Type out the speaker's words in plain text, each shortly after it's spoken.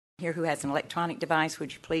here who has an electronic device,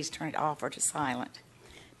 would you please turn it off or to silent?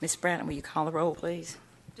 Ms. Bratton, will you call the roll, please?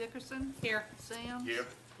 Dickerson. Here. Sims. Here.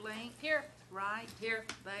 Blink. Here. Wright. Here.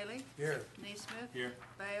 Bailey. Here. Neesmith. Here.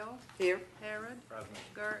 Bell. Here. Harrod. Present.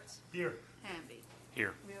 Gertz. Here. Hamby.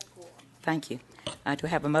 Here. We have quorum. Thank you. Do I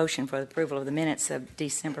have a motion for the approval of the minutes of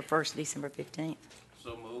December 1st, December 15th?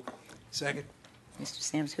 So move. Second. Mr.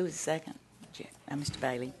 Sims, who is the second? Mr.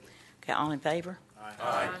 Bailey. Okay, all in favor?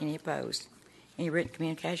 Aye. Any opposed? Any written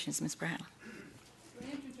communications, Ms. Bratton? For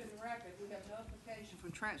entry to the record, we have notification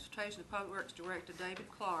from Transportation and Public Works Director David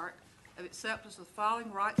Clark of acceptance of the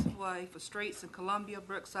following rights of way for streets in Columbia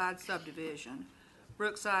Brookside subdivision: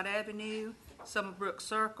 Brookside Avenue, Summerbrook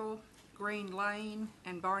Circle, Green Lane,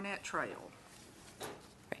 and Barnett Trail.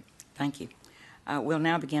 Great. Thank you. We'll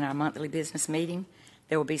now begin our monthly business meeting.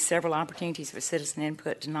 There will be several opportunities for citizen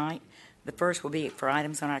input tonight. The first will be for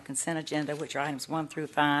items on our consent agenda, which are items 1 through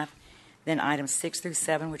 5, then items 6 through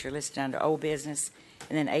 7, which are listed under old business,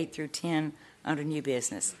 and then 8 through 10 under new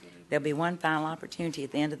business. There'll be one final opportunity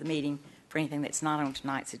at the end of the meeting for anything that's not on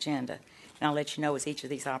tonight's agenda, and I'll let you know as each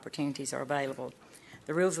of these opportunities are available.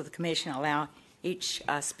 The rules of the Commission allow each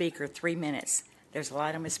speaker 3 minutes. There's a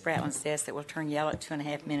light on Ms. Spratlin's desk that will turn yellow at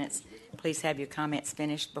 2.5 minutes. Please have your comments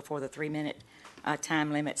finished before the 3-minute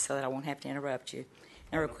time limit so that I won't have to interrupt you.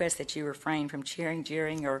 And I request that you refrain from cheering,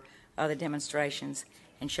 jeering, or other demonstrations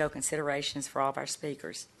and show considerations for all of our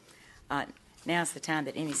speakers. Now is the time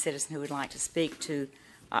that any citizen who would like to speak to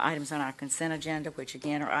items on our consent agenda, which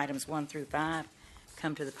again are items 1 through 5,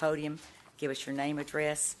 come to the podium, give us your name,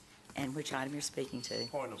 address, and which item you're speaking to.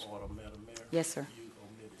 Point of order, Madam Mayor. Yes, sir. You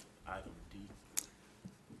omitted item D.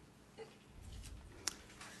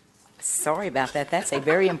 Sorry about that. That's a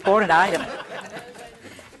very important item.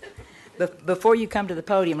 Before you come to the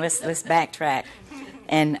podium, let's backtrack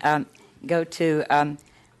and go to.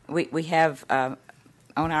 We have on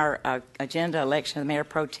our agenda election of the Mayor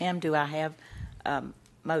Pro Tem. Do I have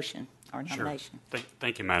motion or nomination? Sure.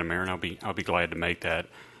 Thank you, Madam Mayor, and I'll be glad to make that.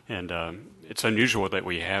 And it's unusual that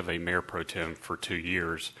we have a Mayor Pro Tem for 2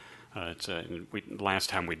 years. Last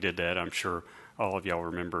time we did that, I'm sure all of y'all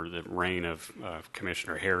remember the reign of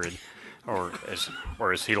Commissioner Harrod, or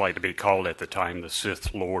as he liked to be called at the time, the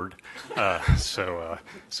Sith Lord. So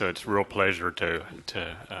it's a real pleasure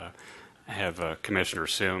to have Commissioner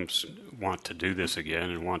Sims want to do this again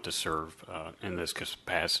and want to serve in this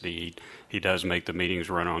capacity. He does make the meetings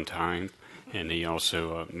run on time, and he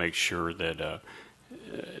also makes sure that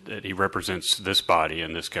he represents this body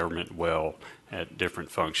and this government well at different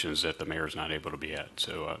functions that the mayor is not able to be at.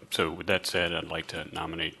 So with that said, I'd like to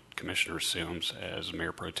nominate Commissioner Sims as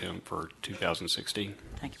Mayor Pro Tem for 2016.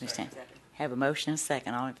 Thank you, Mr. Tam. Have a motion and a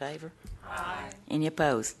second. All in favor? Aye. Any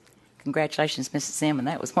opposed? Congratulations, Mr. Sim, and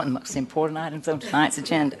that was one of the most important items on tonight's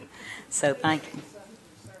agenda. So thank you.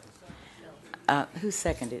 Who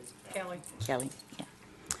seconded? Kelly. Kelly. Yeah.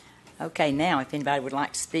 Okay, now if anybody would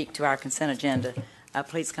like to speak to our consent agenda,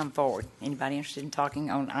 please come forward. Anybody interested in talking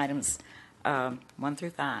on items 1 through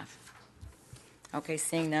 5? Okay,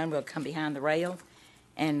 seeing none, we'll come behind the rail,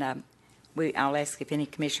 and I'll ask if any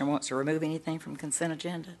commissioner wants to remove anything from consent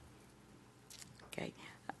agenda. Okay,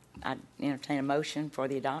 I entertain a motion for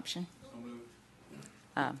the adoption. So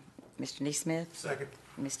moved. Mr. Neesmith. Second.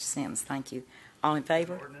 Mr. Sims, thank you. All in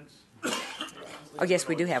favor? Ordinance. Oh, yes,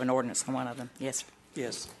 we do have an ordinance on one of them. Yes, sir.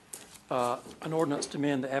 Yes. An ordinance to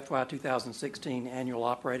amend the FY 2016 annual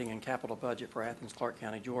operating and capital budget for Athens-Clarke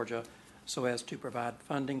County, Georgia, so as to provide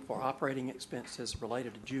funding for operating expenses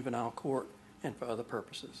related to juvenile court and for other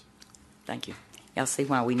purposes. Thank you. Y'all see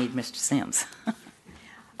why we need Mr. Sims.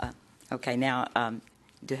 Okay, now,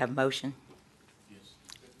 do you have a motion?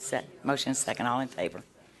 Yes. Motion second. All in favor?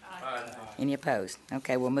 Aye. Any opposed?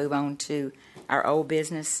 Okay, we'll move on to our old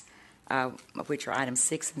business, which are items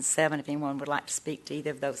 6 and 7. If anyone would like to speak to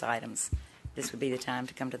either of those items, this would be the time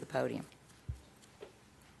to come to the podium.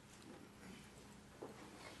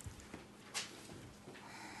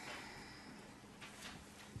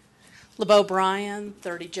 LeBeau Bryan,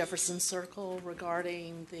 30 Jefferson Circle,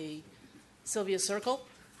 regarding the Sylvia Circle.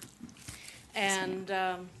 And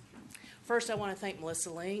first I want to thank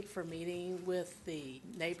Melissa Link for meeting with the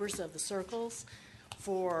neighbors of the circles,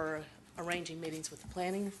 for arranging meetings with the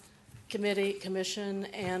Planning Commission,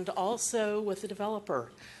 and also with the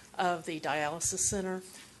developer of the dialysis center.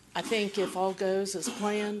 I think if all goes as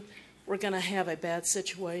planned, we're going to have a bad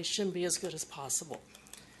situation be as good as possible.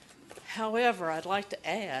 However, I'd like to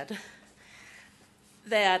add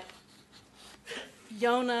that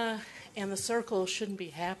Yona and the circle shouldn't be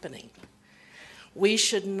happening. We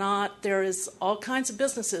should not, there is all kinds of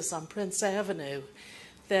businesses on Prince Avenue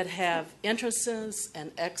that have entrances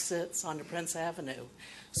and exits onto Prince Avenue.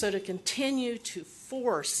 So to continue to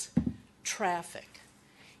force traffic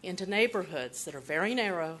into neighborhoods that are very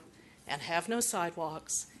narrow and have no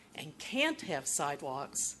sidewalks and can't have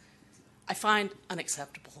sidewalks, I find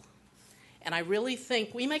unacceptable. And I really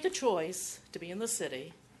think we make a choice to be in the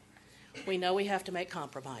city. We know we have to make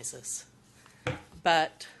compromises,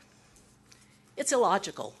 but it's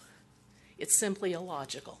illogical. It's simply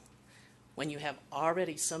illogical when you have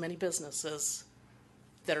already so many businesses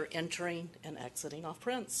that are entering and exiting off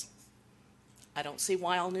Prince. I don't see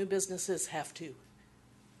why all new businesses have to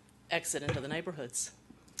exit into the neighborhoods.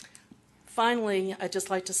 Finally, I'd just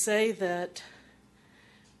like to say that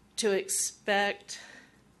to expect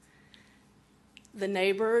the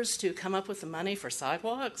neighbors to come up with the money for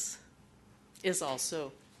sidewalks is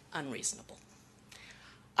also unreasonable.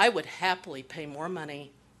 I would happily pay more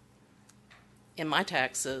money in my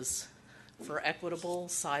taxes for equitable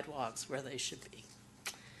sidewalks where they should be.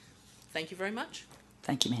 Thank you very much.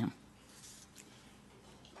 Thank you, ma'am.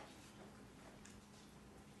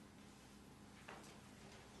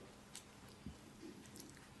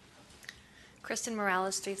 Kristen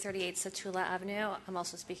Morales, 338 Satula Avenue. I'm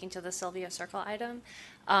also speaking to the Sylvia Circle item.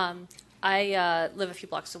 I live a few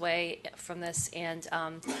blocks away from this, and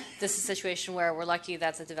this is a situation where we're lucky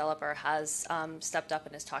that the developer has stepped up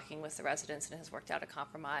and is talking with the residents and has worked out a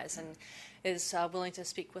compromise and is willing to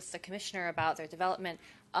speak with the commissioner about their development.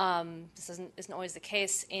 This isn't always the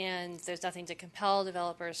case, and there's nothing to compel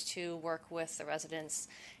developers to work with the residents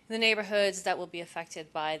in the neighborhoods that will be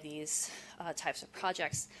affected by these types of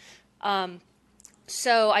projects.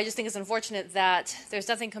 So I just think it's unfortunate that there's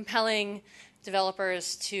nothing compelling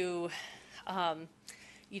developers to,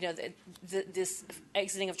 this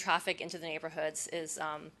exiting of traffic into the neighborhoods is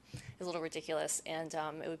a little ridiculous, and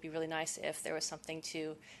it would be really nice if there was something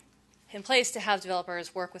in place to have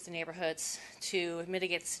developers work with the neighborhoods to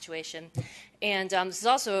mitigate the situation. And this is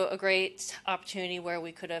also a great opportunity where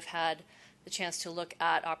we could have had the chance to look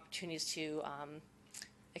at opportunities to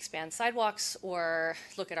expand sidewalks or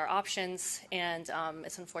look at our options, and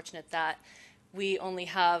it's unfortunate that we only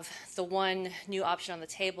have the one new option on the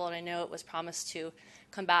table, and I know it was promised to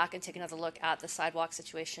come back and take another look at the sidewalk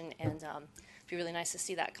situation, and it'd be really nice to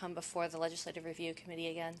see that come before the Legislative Review Committee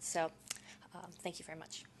again. So thank you very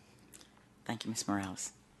much. Thank you, Ms.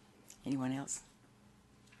 Morales. Anyone else?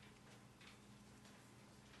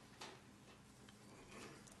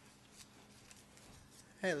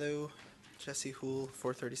 Hello, Jesse Hool,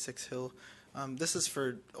 436 Hill. This is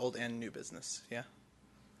for old and new business, yeah?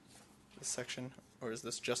 This section, or is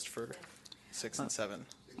this just for 6 and 7?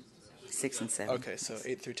 6 and 7. Okay, so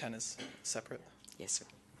 8 through 10 is separate? Yes, sir.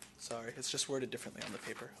 Sorry, it's just worded differently on the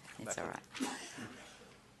paper. It's all right.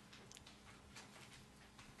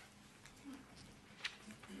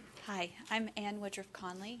 Hi, I'm Ann Woodruff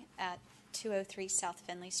Conley at 203 South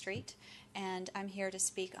Finley Street, and I'm here to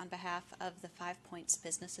speak on behalf of the 5 Points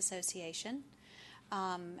Business Association.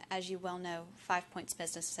 As you well know, 5 Points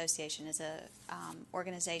Business Association is a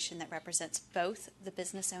organization that represents both the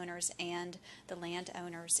business owners and the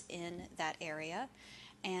landowners in that area,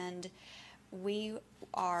 and we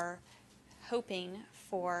are hoping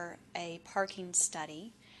for a parking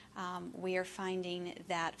study. We are finding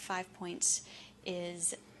that 5 Points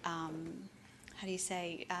is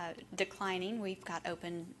declining. We've got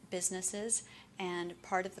open businesses, and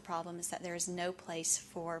part of the problem is that there is no place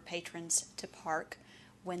for patrons to park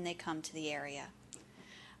when they come to the area.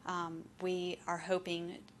 We are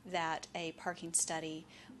hoping that a parking study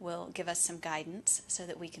will give us some guidance so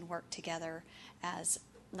that we can work together as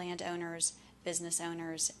landowners, business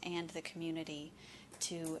owners, and the community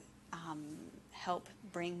to help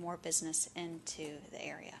bring more business into the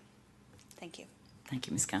area. Thank you. Thank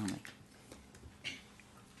you, Ms. Conley.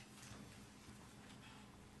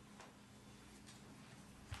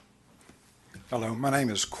 Hello, my name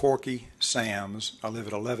is Corky Sams. I live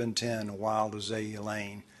at 1110 Wild Azalea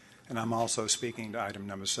Lane, and I'm also speaking to item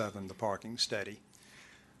number 7, the parking study.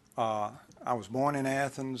 I was born in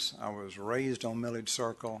Athens. I was raised on Millage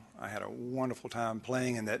Circle. I had a wonderful time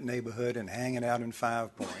playing in that neighborhood and hanging out in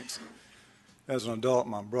 5 Points. As an adult,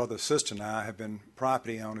 my brother, sister, and I have been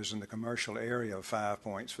property owners in the commercial area of 5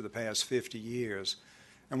 Points for the past 50 years,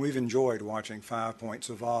 and we've enjoyed watching 5 Points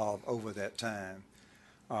evolve over that time.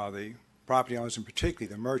 The property owners, and particularly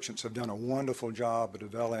the merchants, have done a wonderful job of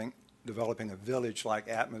developing a village-like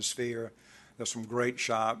atmosphere. There's some great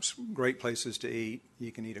shops, great places to eat.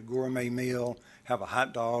 You can eat a gourmet meal, have a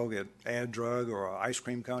hot dog at Ad Drug or an ice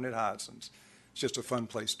cream cone at Hodson's. It's just a fun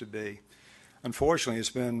place to be. Unfortunately,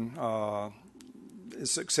 it's been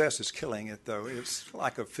its success is killing it, though. It's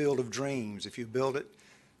like a field of dreams. If you build it,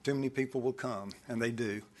 too many people will come, and they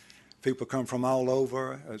do. People come from all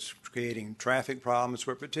over. It's creating traffic problems,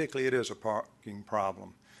 but particularly it is a parking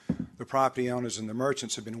problem. The property owners and the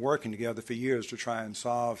merchants have been working together for years to try and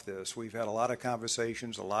solve this. We've had a lot of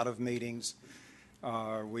conversations, a lot of meetings.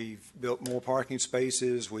 We've built more parking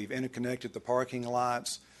spaces. We've interconnected the parking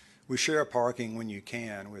lots. We share parking when you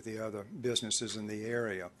can with the other businesses in the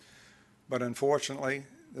area. But unfortunately,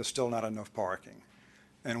 there's still not enough parking,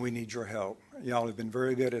 and we need your help. Y'all have been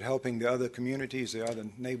very good at helping the other communities, the other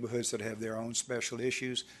neighborhoods that have their own special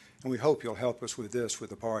issues, and we hope you'll help us with this, with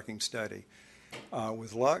the parking study.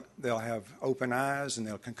 With luck, they'll have open eyes, and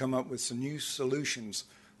they can come up with some new solutions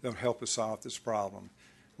that'll help us solve this problem.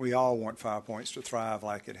 We all want 5 Points to thrive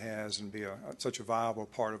like it has and be such a viable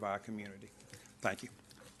part of our community. Thank you.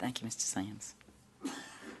 Thank you, Mr. Sams.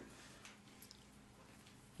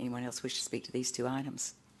 Anyone else wish to speak to these two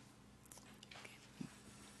items? Okay.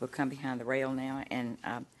 We'll come behind the rail now, and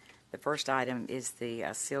the first item is the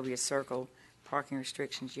Sylvia Circle parking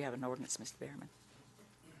restrictions. You have an ordinance, Mr. Behrman.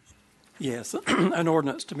 Yes, an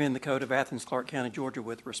ordinance to amend the code of Athens-Clarke County, Georgia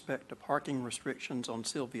with respect to parking restrictions on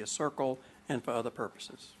Sylvia Circle and for other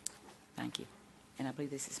purposes. Thank you. And I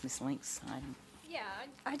believe this is Ms. Link's item. Yeah,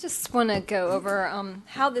 I just want to go over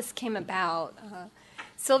how this came about.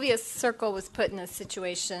 Sylvia Circle was put in a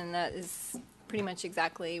situation that is pretty much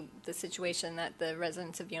exactly the situation that the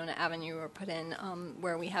residents of Yona Avenue were put in,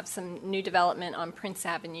 where we have some new development on Prince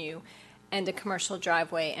Avenue and a commercial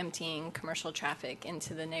driveway emptying commercial traffic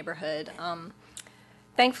into the neighborhood.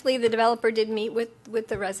 Thankfully, the developer did meet with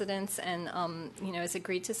the residents and has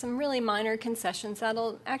agreed to some really minor concessions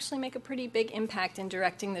that'll actually make a pretty big impact in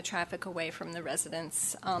directing the traffic away from the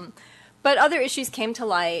residents. But other issues came to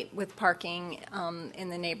light with parking in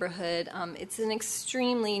the neighborhood. It's an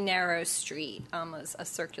extremely narrow street, a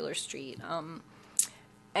circular street.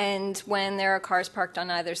 And when there are cars parked on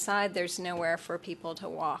either side, there's nowhere for people to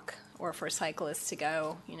walk or for cyclists to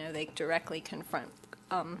go. They directly confront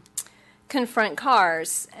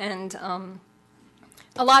cars, and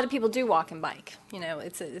a lot of people do walk and bike.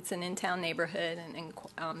 It's an in-town neighborhood,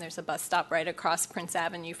 and there's a bus stop right across Prince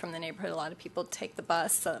Avenue from the neighborhood. A lot of people take the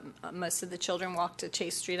bus. Most of the children walk to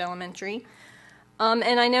Chase Street Elementary.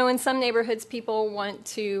 And I know in some neighborhoods people want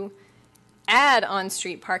to add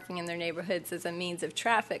on-street parking in their neighborhoods as a means of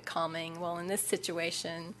traffic calming. Well, in this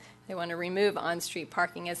situation, they want to remove on-street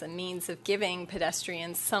parking as a means of giving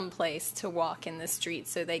pedestrians some place to walk in the street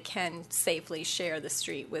so they can safely share the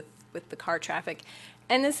street with the car traffic.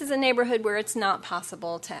 And this is a neighborhood where it's not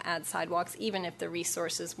possible to add sidewalks, even if the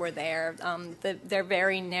resources were there. They're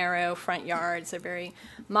very narrow front yards. They're very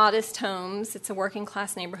modest homes. It's a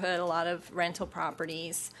working-class neighborhood, a lot of rental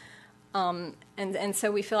properties. And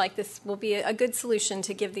so we feel like this will be a good solution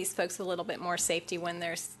to give these folks a little bit more safety when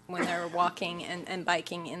they're walking and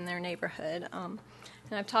biking in their neighborhood. And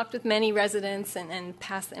I've talked with many residents and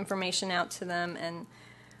passed the information out to them. And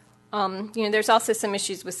there's also some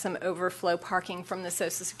issues with some overflow parking from the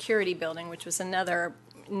Social Security building, which was another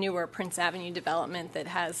newer Prince Avenue development that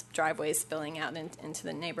has driveways spilling out into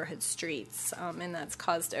the neighborhood streets, and that's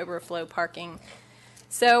caused overflow parking.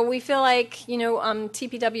 So we feel like,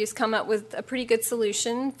 TPW's come up with a pretty good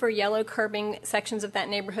solution for yellow curbing sections of that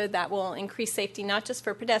neighborhood that will increase safety not just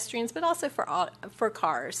for pedestrians but also for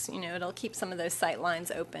cars. It'll keep some of those sight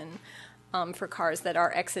lines open for cars that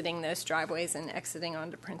are exiting those driveways and exiting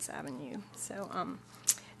onto Prince Avenue. So,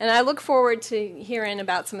 and I look forward to hearing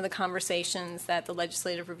about some of the conversations that the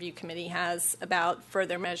Legislative Review Committee has about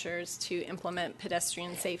further measures to implement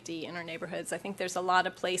pedestrian safety in our neighborhoods. I think there's a lot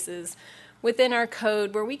of places within our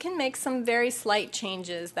code where we can make some very slight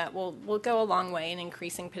changes that will go a long way in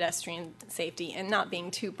increasing pedestrian safety and not being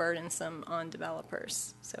too burdensome on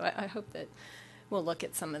developers. So I hope that we'll look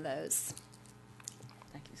at some of those.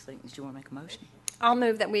 Thank you, Ms. Lincoln. Did you want to make a motion? I'll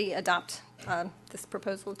move that we adopt this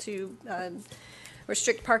proposal to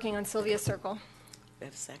restrict parking on Sylvia Circle. Do we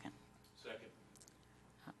have a second? Second.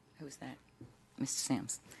 Who's that? Mr.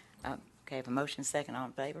 Sims. Okay, I have a motion, second. All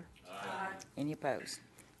in favor? Aye. Any opposed?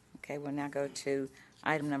 Okay, we'll now go to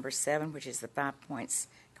item number 7, which is the 5 Points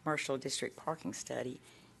Commercial District Parking Study,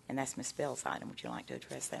 and that's Ms. Bell's item. Would you like to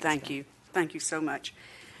address that? Thank you. Thank you so much.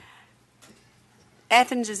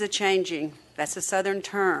 Athens is a-changing. That's a southern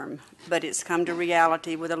term, but it's come to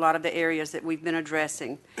reality with a lot of the areas that we've been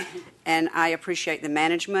addressing. And I appreciate the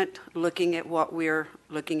management looking at what we're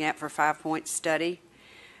looking at for 5 Points study.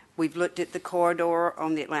 We've looked at the corridor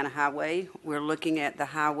on the Atlanta Highway. We're looking at the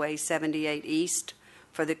Highway 78 East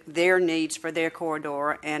for their needs for their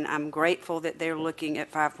corridor, and I'm grateful that they're looking at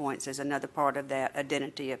 5 Points as another part of that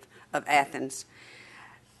identity of Athens.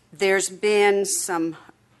 There's been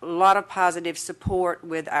a lot of positive support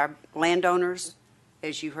with our landowners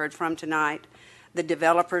as you heard from tonight, the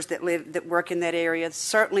developers that work in that area,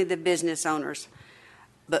 certainly the business owners.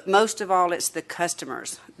 But most of all, it's the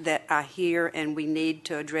customers that I hear, and we need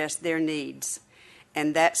to address their needs.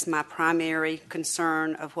 And that's my primary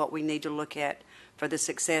concern of what we need to look at for the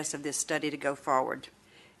success of this study to go forward.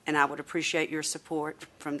 And I would appreciate your support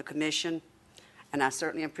from the Commission, and I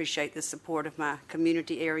certainly appreciate the support of my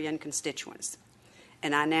community area and constituents.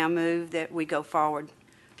 And I now move that we go forward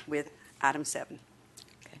with item 7.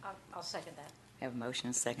 I'll second that. Have a motion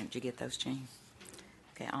and a second. Did you get those, Jean?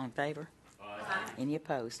 Okay, all in favor? Aye. Any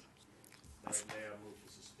opposed?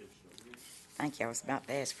 Thank you. I was about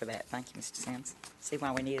to ask for that. Thank you, Mr. Sims. See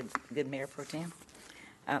why we need a good Mayor Pro Tem?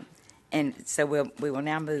 And so we will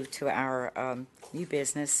now move to our new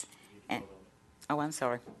business. And I'm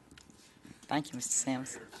sorry. Thank you, Mr.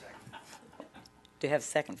 Sims. Do you have a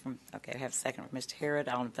second from? Okay, I have a second from Mr. Harrod.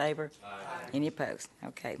 All in favor? Aye. Any opposed?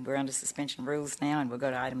 Okay, we're under suspension rules now, and we'll go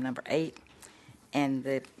to item number 8. And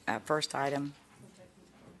the first item.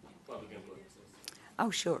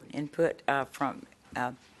 Oh, sure. Input from.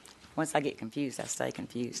 Once I get confused, I stay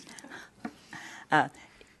confused.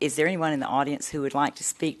 Is there anyone in the audience who would like to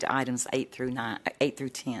speak to items 8 through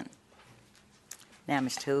 10? Now,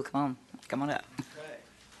 Mr. Toole, come on up. Okay.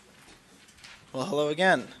 Well, hello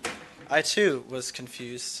again. I too was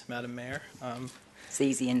confused, Madam Mayor. It's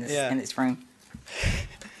easy in this room.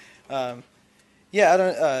 Yeah, I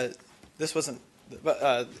don't. This wasn't.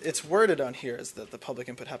 But it's worded on here as that the public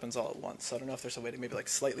input happens all at once. So I don't know if there's a way to maybe like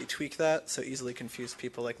slightly tweak that so easily confused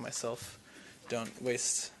people like myself don't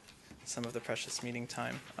waste some of the precious meeting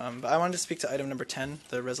time. But I wanted to speak to item number 10,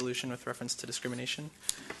 the resolution with reference to discrimination.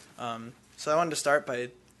 So I wanted to start by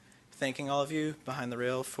thanking all of you behind the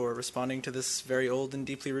rail for responding to this very old and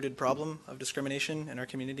deeply rooted problem of discrimination in our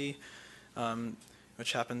community,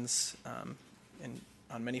 which happens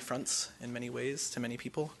on many fronts, in many ways, to many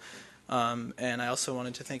people. And I also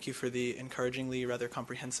wanted to thank you for the encouragingly rather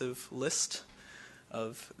comprehensive list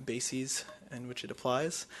of bases in which it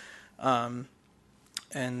applies.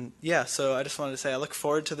 And yeah, so I just wanted to say I look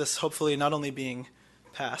forward to this hopefully not only being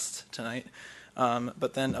passed tonight,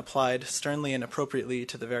 but then applied sternly and appropriately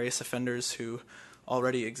to the various offenders who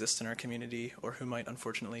already exist in our community or who might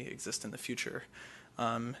unfortunately exist in the future.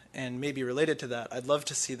 And maybe related to that, I'd love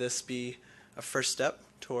to see this be a first step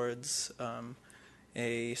towards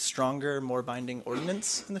a stronger, more binding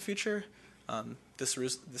ordinance in the future.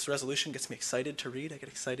 This resolution gets me excited to read. I get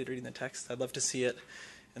excited reading the text. I'd love to see it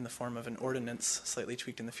in the form of an ordinance, slightly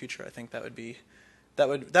tweaked in the future. I think that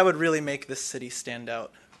would really make this city stand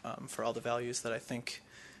out for all the values that I think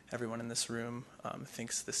everyone in this room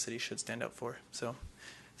thinks this city should stand out for. So,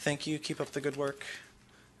 thank you. Keep up the good work.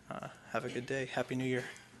 Have a good day. Happy New Year.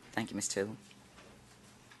 Thank you, Ms. Toole.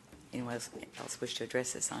 Anyone else wish to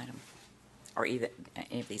address this item? Or either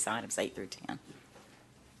any of these items, 8 through 10.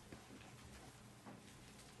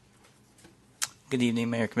 Good evening,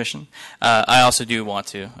 Mayor Commission. I also do want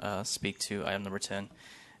to speak to item number 10.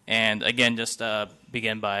 And again, just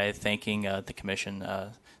begin by thanking the Commission,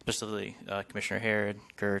 especially Commissioner Harrod,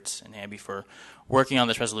 Gertz, and Hamby for working on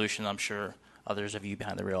this resolution. I'm sure others of you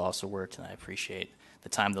behind the rail also worked, and I appreciate the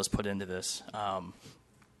time that was put into this. I'm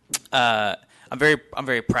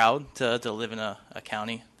very proud to live in a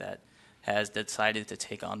county that has decided to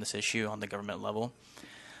take on this issue on the government level.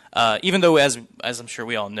 Even though, as I'm sure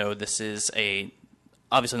we all know, this is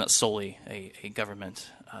obviously not solely a government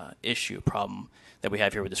issue, problem that we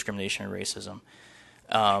have here with discrimination and racism.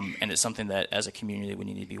 And it's something that, as a community, we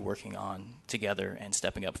need to be working on together and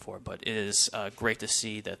stepping up for. But it is great to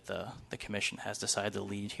see that the Commission has decided to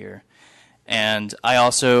lead here. And I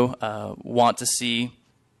also want to see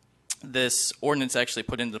this ordinance actually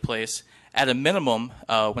put into place at a minimum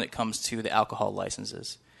when it comes to the alcohol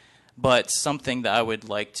licenses. But something that I would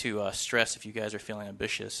like to stress, if you guys are feeling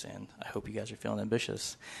ambitious, and I hope you guys are feeling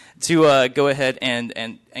ambitious, to go ahead and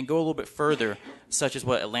go a little bit further, such as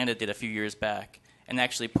what Atlanta did a few years back, and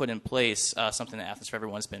actually put in place something that Athens for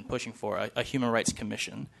Everyone's been pushing for, a Human Rights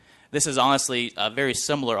Commission. This is honestly very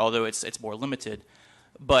similar, although it's more limited,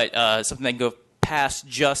 but something that can go past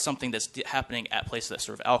just something that's happening at places that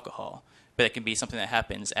serve alcohol, but it can be something that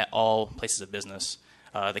happens at all places of business.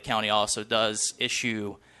 The county also does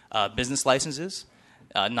issue business licenses,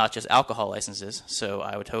 not just alcohol licenses. So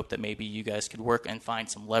I would hope that maybe you guys could work and find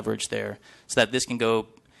some leverage there so that this can go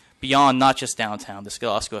beyond not just downtown. This could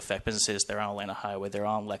also affect businesses that are on Atlanta Highway, they're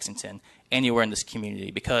on Lexington, anywhere in this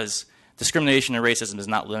community, because discrimination and racism is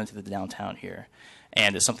not limited to the downtown here.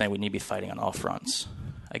 And it's something we need to be fighting on all fronts.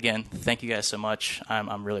 Again, thank you guys so much.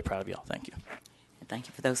 I'm really proud of y'all. Thank you. And thank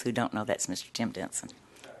you. For those who don't know, that's Mr. Tim Denson.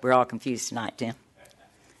 We're all confused tonight, Tim.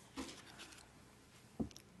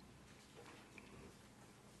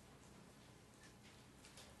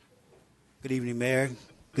 Good evening, Mayor.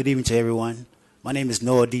 Good evening to everyone. My name is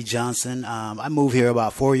Noah D. Johnson. I moved here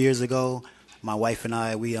about 4 years ago. My wife and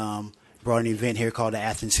I, we brought an event here called the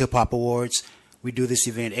Athens Hip Hop Awards. We do this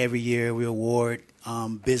event every year. We award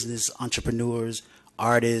business entrepreneurs,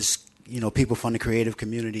 artists, people from the creative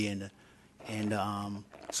community and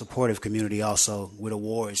supportive community also with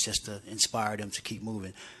awards just to inspire them to keep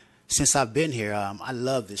moving. Since I've been here, I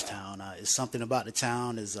love this town. It's something about the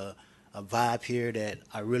town. There's a vibe here that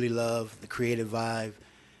I really love, the creative vibe.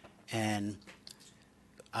 And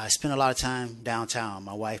I spend a lot of time downtown.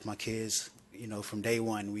 My wife, my kids, from day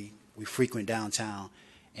one, we frequent downtown.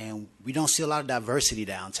 And we don't see a lot of diversity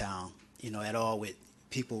downtown, at all, with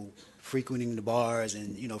people frequenting the bars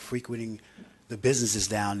and, frequenting the businesses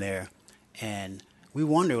down there. And we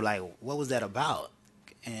wonder, what was that about?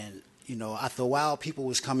 And, after a while, people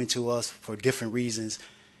was coming to us for different reasons,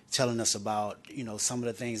 telling us about, some of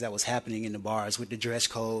the things that was happening in the bars with the dress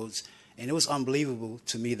codes. And it was unbelievable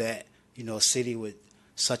to me that, a city with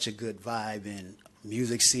such a good vibe and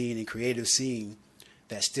music scene and creative scene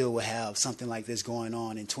that still would have something like this going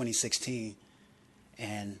on in 2016.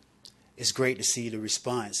 And it's great to see the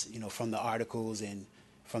response, from the articles and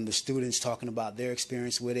from the students talking about their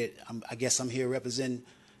experience with it. I guess I'm here representing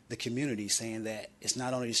the community, saying that it's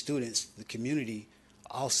not only the students, the community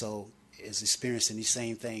also is experiencing these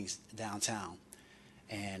same things downtown.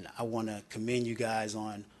 And I want to commend you guys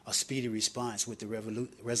on a speedy response with the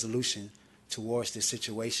resolution towards this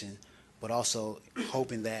situation, but also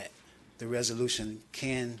hoping that the resolution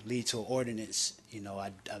can lead to an ordinance.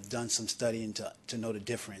 I've done some studying to know the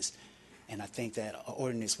difference, and I think that an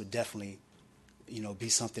ordinance would definitely, be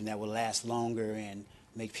something that will last longer and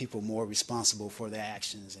make people more responsible for their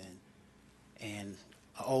actions. And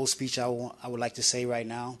an old speech I would like to say right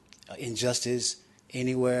now: injustice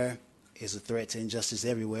anywhere is a threat to injustice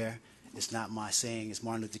everywhere. It's not my saying; it's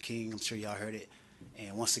Martin Luther King. I'm sure y'all heard it.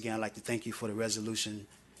 And once again, I'd like to thank you for the resolution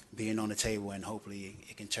being on the table, and hopefully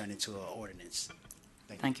it can turn into an ordinance.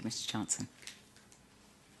 Thank you, Mr. Johnson.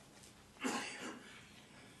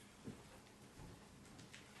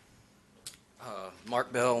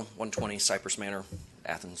 Mark Bell, 120 Cypress Manor,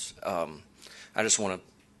 Athens. I just want to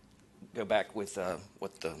go back with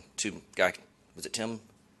what the two guy, was it Tim?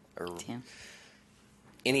 Tim.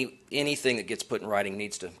 Anything that gets put in writing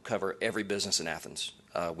needs to cover every business in Athens.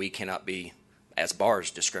 We cannot be, as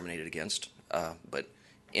bars, discriminated against, but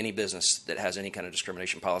any business that has any kind of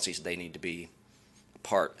discrimination policies, they need to be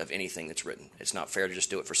part of anything that's written. It's not fair to just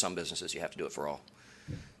do it for some businesses. You have to do it for all.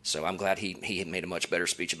 So I'm glad he made a much better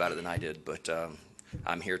speech about it than I did, but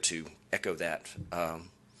I'm here to echo that.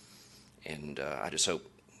 And I just hope,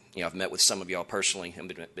 I've met with some of y'all personally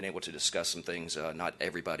and been able to discuss some things, not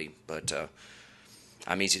everybody, but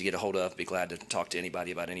I'm easy to get a hold of. Be glad to talk to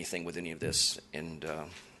anybody about anything with any of this. And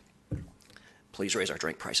please raise our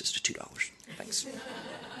drink prices to $2. Thanks.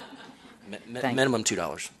 Minimum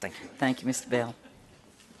 $2. Thank you. Thank you, Mr. Bell.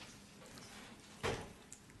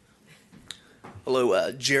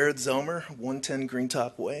 Hello, Jared Zomer, 110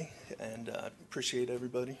 Greentop Way, and appreciate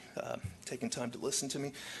everybody taking time to listen to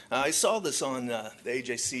me. I saw this on the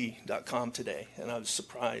AJC.com today, and I was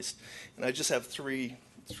surprised. And I just have three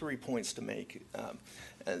points to make.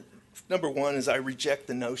 Number one is I reject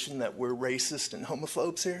the notion that we're racist and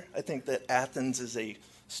homophobes here. I think that Athens is a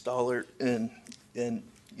stalwart in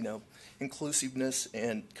inclusiveness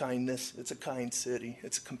and kindness. It's a kind city.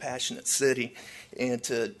 It's a compassionate city. And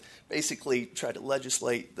to basically try to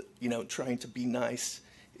legislate, trying to be nice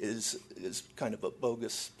is kind of a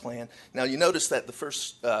bogus plan. Now, you notice that the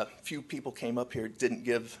first few people came up here didn't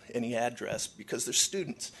give any address because they're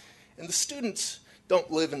students. And the students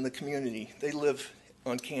don't live in the community. They live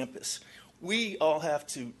on campus. We all have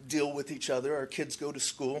to deal with each other. Our kids go to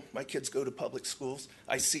school. My kids go to public schools.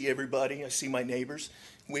 I see everybody. I see my neighbors.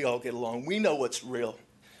 We all get along. We know what's real.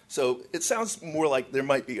 So it sounds more like there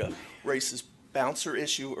might be a racist bouncer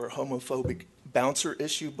issue or a homophobic bouncer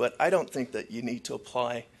issue, but I don't think that you need to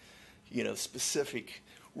apply, specific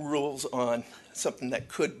rules on something that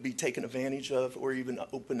could be taken advantage of or even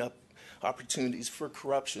open up opportunities for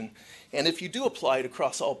corruption. And if you do apply it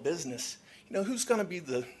across all business, who's going to be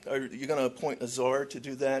are you going to appoint a czar to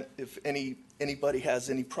do that? If anybody has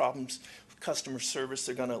any problems with customer service,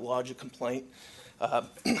 they're going to lodge a complaint.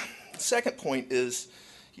 Second point is,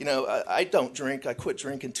 I don't drink. I quit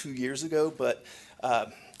drinking 2 years ago, but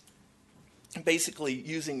basically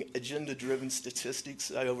using agenda-driven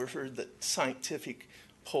statistics, I overheard that scientific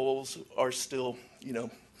polls are still,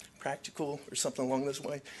 practical or something along this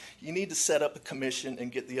way. You need to set up a commission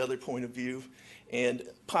and get the other point of view and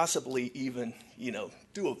possibly even,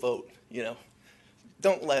 do a vote,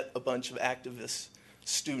 Don't let a bunch of activist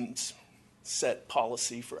students set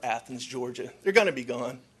policy for Athens, Georgia. They're going to be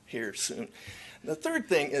gone here soon. The third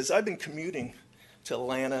thing is I've been commuting to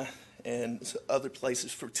Atlanta and other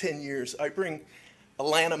places for 10 years. I bring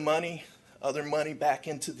Atlanta money, other money back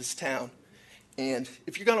into this town. And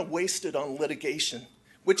if you're going to waste it on litigation,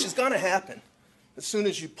 which is going to happen, as soon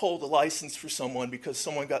as you pull the license for someone because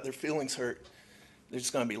someone got their feelings hurt, there's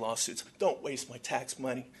going to be lawsuits. Don't waste my tax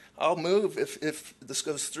money. I'll move if this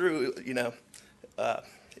goes through, you know.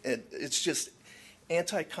 And it's just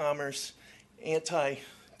anti-commerce,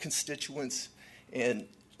 anti-constituents, and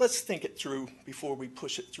let's think it through before we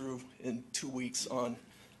push it through in 2 weeks on,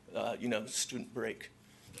 you know, student break.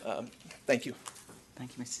 Thank you.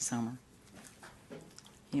 Thank you, Mr. Sommer.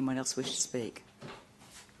 Anyone else wish to speak?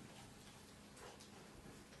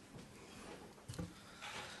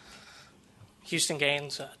 Houston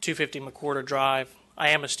Gaines, 250 McWhorter Drive. I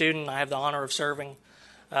am a student. I have the honor of serving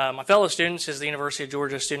my fellow students as the University of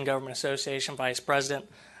Georgia Student Government Association Vice President.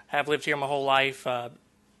 I have lived here my whole life,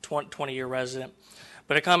 20-year resident.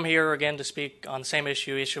 But I come here again to speak on the same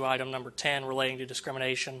issue item number 10 relating to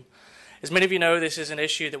discrimination. As many of you know, this is an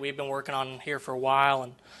issue that we've been working on here for a while,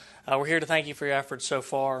 and we're here to thank you for your efforts so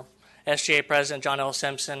far. SGA President John L.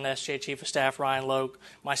 Simpson, SGA Chief of Staff Ryan Loke,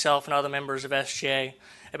 myself, and other members of SGA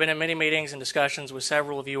have been in many meetings and discussions with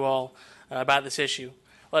several of you all about this issue.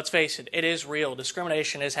 Let's face it, it is real.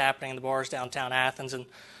 Discrimination is happening in the bars downtown Athens, and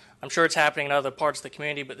I'm sure it's happening in other parts of the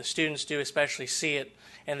community, but the students do especially see it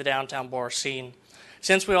in the downtown bar scene.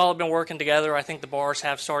 Since we all have been working together, I think the bars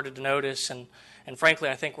have started to notice, and frankly,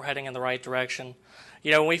 I think we're heading in the right direction.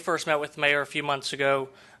 You know, when we first met with the mayor a few months ago,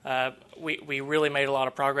 we really made a lot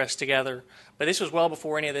of progress together. But this was well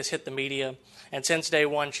before any of this hit the media. And since day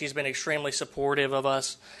one, she's been extremely supportive of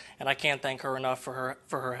us, and I can't thank her enough for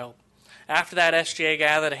her help. After that, SGA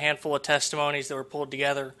gathered a handful of testimonies that were pulled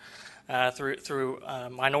together through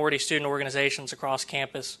minority student organizations across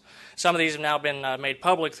campus. Some of these have now been made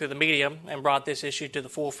public through the media and brought this issue to the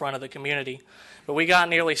forefront of the community. But we got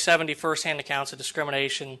nearly 70 first-hand accounts of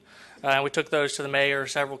discrimination, and we took those to the mayor,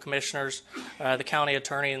 several commissioners, the county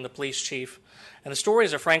attorney, and the police chief. And the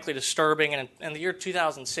stories are frankly disturbing, and in the year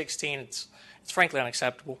 2016, it's frankly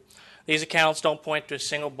unacceptable. These accounts don't point to a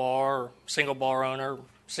single bar or single bar owner,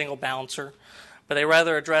 single bouncer, but they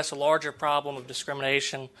rather address a larger problem of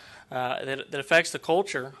discrimination that affects the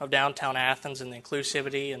culture of downtown Athens and the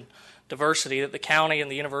inclusivity and diversity that the county and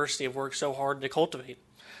the university have worked so hard to cultivate.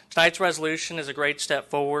 Tonight's resolution is a great step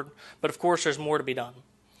forward, but of course there's more to be done.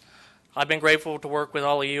 I've been grateful to work with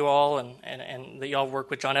all of you all and that y'all work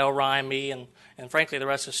with John L. Ryan, me, and frankly the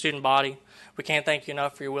rest of the student body. We can't thank you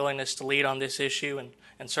enough for your willingness to lead on this issue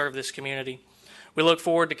and serve this community. We look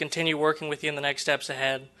forward to continue working with you in the next steps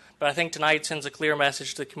ahead, but I think tonight sends a clear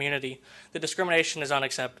message to the community that discrimination is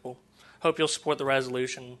unacceptable. Hope you'll support the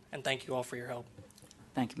resolution, and thank you all for your help.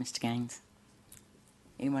 Thank you, Mr. Gaines.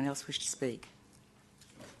 Anyone else wish to speak?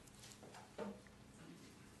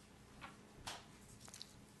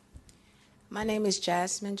 My name is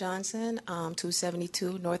Jasmine Johnson,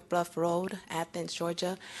 272 North Bluff Road, Athens,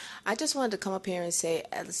 Georgia. I just wanted to come up here and say,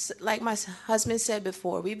 like my husband said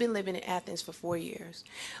before, we've been living in Athens for 4 years.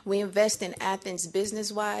 We invest in Athens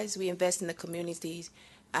business-wise. We invest in the communities.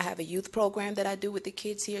 I have a youth program that I do with the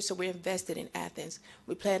kids here, so we're invested in Athens.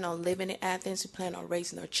 We plan on living in Athens. We plan on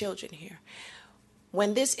raising our children here.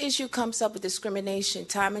 When this issue comes up with discrimination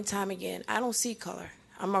time and time again, I don't see color.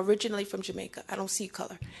 I'm originally from Jamaica. I don't see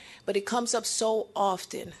color. But it comes up so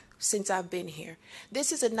often since I've been here.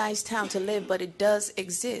 This is a nice town to live, but it does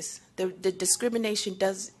exist. The discrimination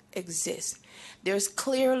does exist. There's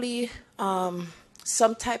clearly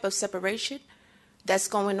some type of separation that's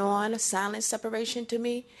going on, a silent separation to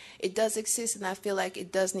me. It does exist, and I feel like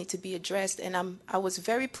it does need to be addressed. And I was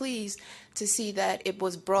very pleased to see that it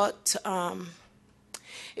was brought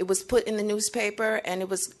it was put in the newspaper, and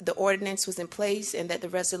the ordinance was in place, and that the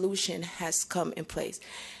resolution has come in place.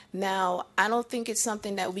 Now, I don't think it's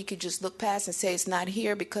something that we could just look past and say it's not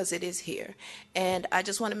here, because it is here. And I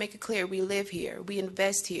just want to make it clear, we live here, we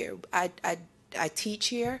invest here. I teach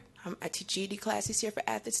here. I teach GED classes here for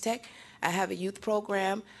Athens Tech. I have a youth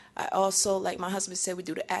program. I also, like my husband said, we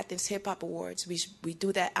do the Athens Hip Hop Awards. We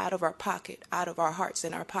do that out of our pocket, out of our hearts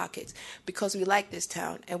and our pockets, because we like this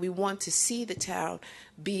town and we want to see the town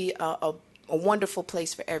be a wonderful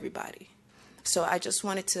place for everybody. So I just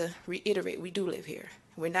wanted to reiterate, we do live here.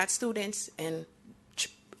 We're not students and,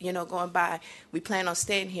 going by. We plan on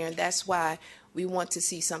staying here, and that's why we want to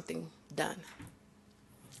see something done.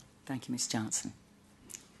 Thank you, Ms. Johnson.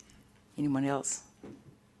 Anyone else?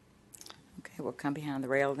 Okay, we'll come behind the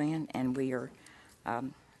rail then, and we are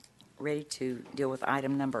ready to deal with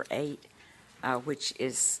item number 8. which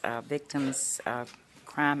is Victims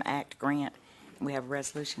Crime Act grant. We have a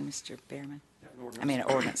resolution, Mr. Behrman. An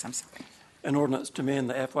ordinance, I'm sorry. An ordinance to amend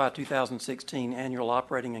the FY 2016 annual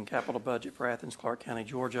operating and capital budget for Athens-Clarke County,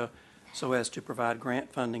 Georgia, so as to provide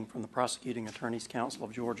grant funding from the Prosecuting Attorney's Council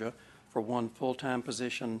of Georgia for one full-time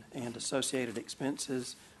position and associated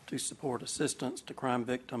expenses to support assistance to crime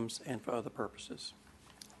victims and for other purposes.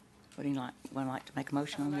 Would you like to make a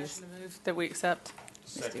motion on this? Move that we accept.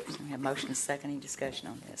 Ms. Dixon, have a motion and second. Any discussion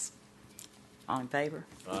on this? All in favor?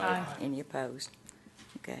 Aye. Any opposed?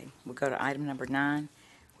 Okay, we'll go to item number 9,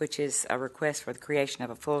 which is a request for the creation of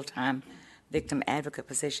a full-time victim advocate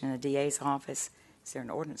position in the DA's office. Is there an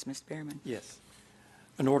ordinance, Mr. Behrman? Yes.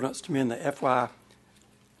 An ordinance to amend the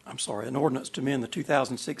an ordinance to amend the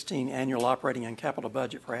 2016 annual operating and capital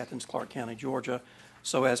budget for Athens-Clarke County, Georgia,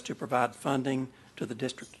 so as to provide funding to the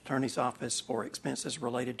District Attorney's Office for expenses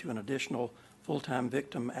related to an additional full-time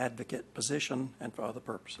victim advocate position and for other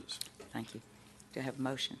purposes. Thank you. Do I have a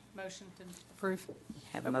motion? Motion to approve.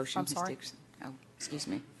 Have a motion, I'm Ms. sorry. Dixon? Oh, excuse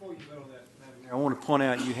me. Before you vote on that, Madam Mayor, I want to point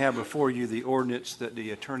out you have before you the ordinance that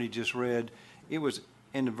the attorney just read. It was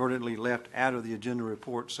inadvertently left out of the agenda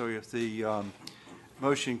report, so if the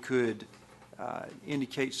motion could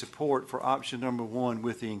indicate support for option number 1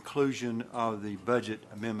 with the inclusion of the budget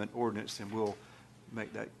amendment ordinance, then we'll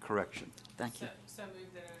make that correction. Thank you. So move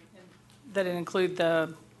that it include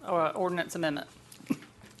the ordinance amendment.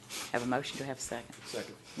 Have a motion. Do I have a second?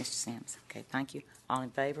 Second. Mr. Sims. Okay, thank you. All in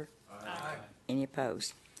favor? Aye. Any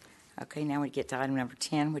opposed? Okay, now we get to item number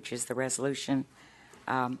 10, which is the resolution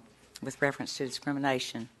with reference to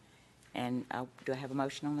discrimination. And do I have a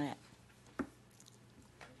motion on that?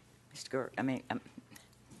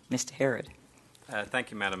 Mr. Harrod.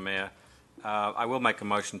 Thank you, Madam Mayor. I will make a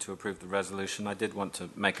motion to approve the resolution. I did want to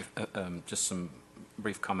make just some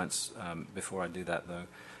brief comments before I do that, though.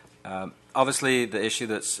 Obviously, the issue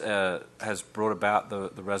that has brought about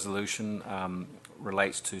the resolution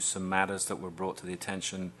relates to some matters that were brought to the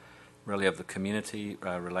attention, really, of the community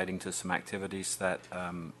relating to some activities that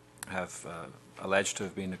have alleged to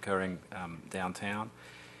have been occurring downtown.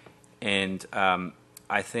 And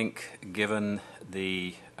I think, given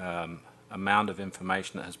the amount of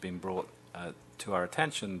information that has been brought to our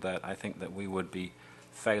attention, that I think that we would be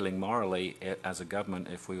failing morally as a government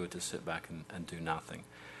if we were to sit back and do nothing.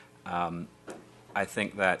 I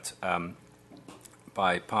think that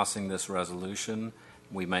by passing this resolution,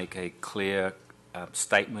 we make a clear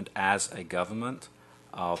statement as a government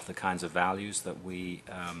of the kinds of values that we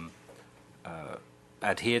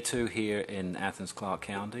adhere to here in Athens-Clarke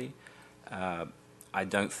County. I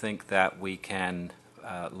don't think that we can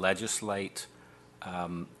legislate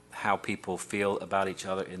how people feel about each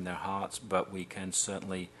other in their hearts, but we can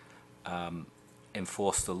certainly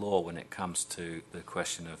enforce the law when it comes to the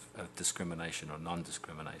question of discrimination or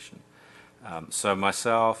non-discrimination. So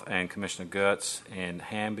myself and Commissioner Gertz in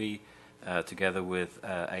Hamby, together with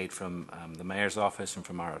aid from the Mayor's office and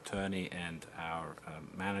from our attorney and our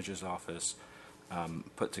manager's office,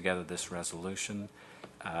 put together this resolution.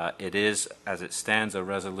 It is, as it stands, a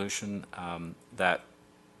resolution that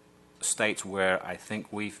states where I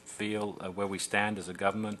think we feel where we stand as a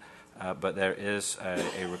government, but there is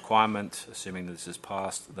a requirement, assuming this is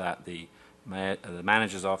passed, that the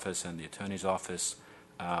manager's office and the attorney's office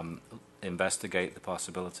investigate the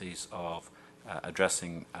possibilities of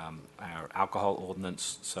addressing our alcohol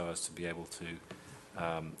ordinance so as to be able to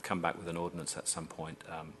come back with an ordinance at some point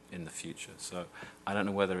in the future. So I don't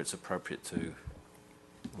know whether it's appropriate to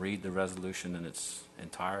read the resolution in its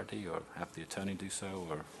entirety or have the attorney do so,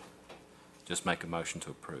 or just make a motion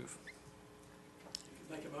to approve. If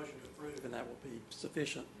you make a motion to approve, then that will be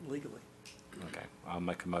sufficient legally. Okay, I'll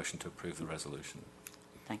make a motion to approve the resolution.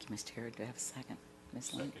 Thank you, Mr. Harrod. Do I have a second?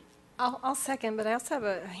 Ms. Link? I'll second, but I also have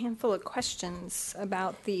a handful of questions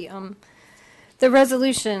about the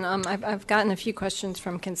resolution. I've gotten a few questions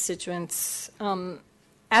from constituents.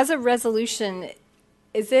 As a resolution,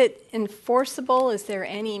 is it enforceable? Is there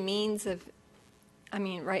any means of,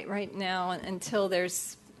 right now, until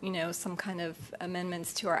there's, some kind of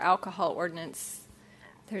amendments to our alcohol ordinance,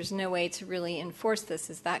 there's no way to really enforce this.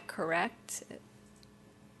 Is that correct?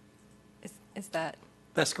 Is that?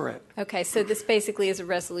 That's correct. Okay, so this basically is a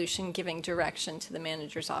resolution giving direction to the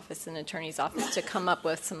manager's office and attorney's office to come up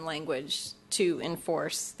with some language to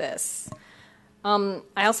enforce this. I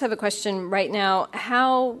also have a question right now.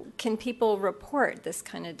 How can people report this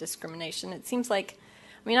kind of discrimination? It seems like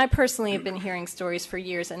I mean, I personally have been hearing stories for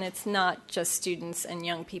years, and it's not just students and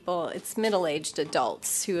young people. It's middle-aged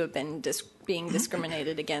adults who have been being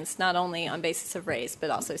discriminated against, not only on basis of race,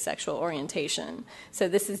 but also sexual orientation. So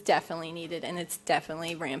this is definitely needed, and it's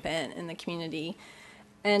definitely rampant in the community.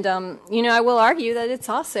 And, I will argue that it's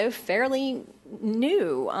also fairly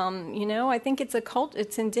new. I think it's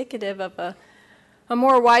it's indicative of a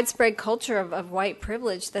more widespread culture of white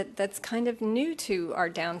privilege that's kind of new to our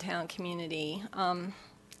downtown community.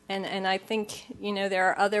 And I think, there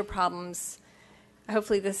are other problems.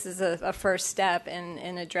 Hopefully this is a first step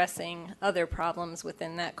in addressing other problems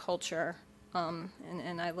within that culture.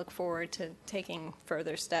 And I look forward to taking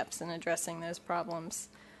further steps in addressing those problems.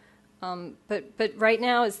 But right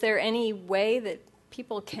now, is there any way that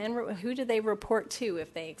people who do they report to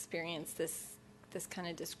if they experience this kind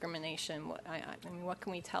of discrimination? What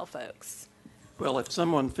can we tell folks? Well, if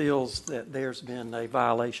someone feels that there's been a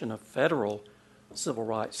violation of federal civil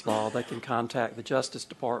rights law, they can contact the Justice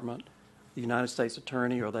Department, the United States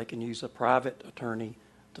Attorney, or they can use a private attorney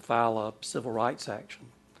to file a civil rights action.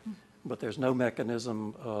 But there's no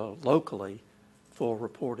mechanism locally for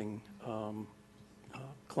reporting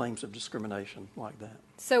claims of discrimination like that.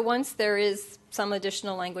 So once there is some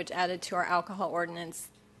additional language added to our alcohol ordinance,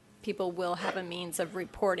 people will have a means of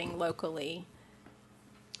reporting locally.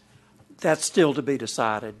 That's still to be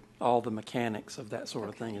decided. All the mechanics of that sort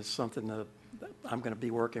of thing is something that I'm going to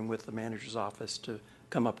be working with the manager's office to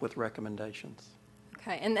come up with recommendations.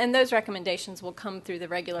 Okay, and those recommendations will come through the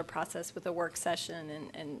regular process with a work session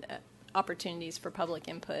and opportunities for public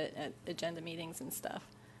input at agenda meetings and stuff.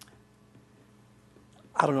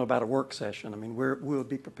 I don't know about a work session. I mean, we'll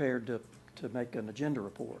be prepared to make an agenda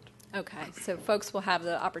report. Okay, so folks will have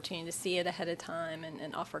the opportunity to see it ahead of time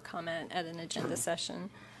and offer comment at an agenda session.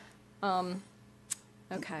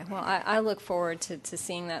 Okay, well, I look forward to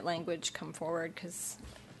seeing that language come forward because,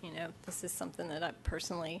 this is something that I've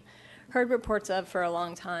personally heard reports of for a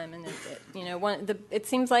long time, and it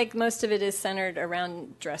seems like most of it is centered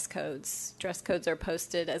around dress codes. Dress codes are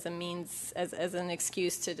posted as a means, as an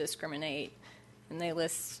excuse to discriminate, and they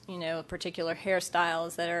list, particular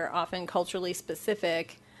hairstyles that are often culturally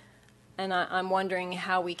specific. And I'm wondering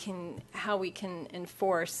how we can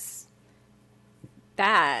enforce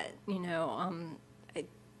that.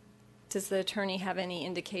 Does the attorney have any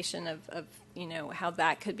indication of how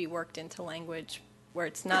that could be worked into language where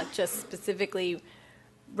it's not just specifically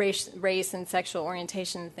race and sexual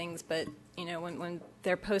orientation things, but when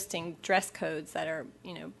they're posting dress codes that are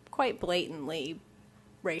quite blatantly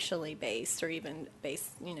racially based or even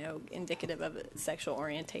based indicative of sexual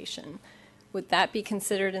orientation? Would that be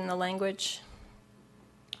considered in the language?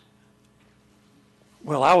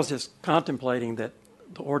 Well, I was just contemplating that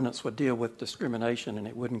the ordinance would deal with discrimination and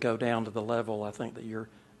it wouldn't go down to the level I think that you're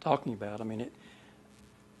talking about. I mean,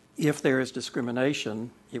 if there is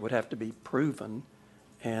discrimination, it would have to be proven,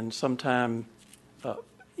 and sometime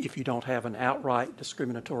if you don't have an outright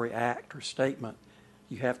discriminatory act or statement,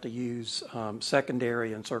 you have to use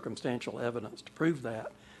secondary and circumstantial evidence to prove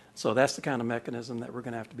that. So that's the kind of mechanism that we're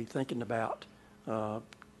going to have to be thinking about to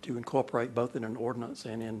incorporate both in an ordinance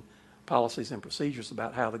and in policies and procedures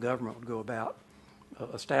about how the government would go about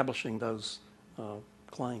establishing those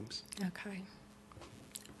claims. Okay.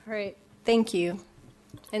 All right. Thank you.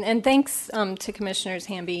 And thanks to Commissioners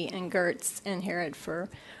Hamby and Gertz and Herod for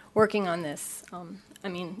working on this.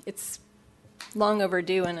 It's long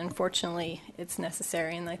overdue, and unfortunately it's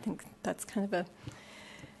necessary, and I think that's kind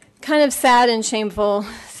of sad and shameful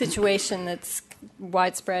situation that's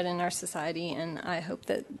widespread in our society, and I hope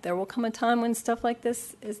that there will come a time when stuff like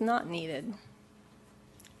this is not needed.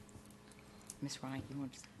 Ms. Wright, you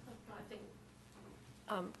want to? I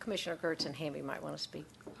think Commissioner Gertz and Hamby might want to speak.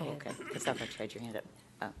 Oh, okay, because I thought you had your hand up.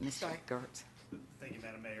 Mr. Gertz. Thank you,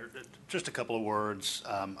 Madam Mayor. Just a couple of words.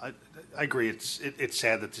 I agree. It's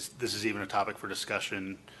sad that this is even a topic for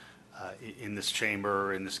discussion in this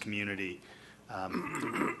chamber, in this community.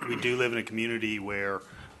 We do live in a community where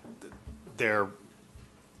there are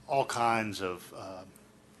all kinds of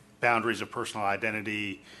boundaries of personal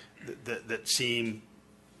identity that seem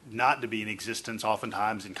not to be in existence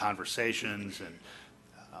oftentimes in conversations and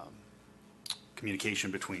communication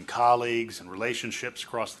between colleagues and relationships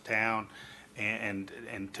across the town, and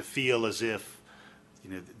to feel as if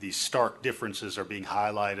these stark differences are being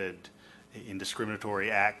highlighted in discriminatory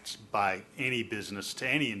acts by any business to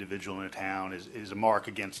any individual in a town is a mark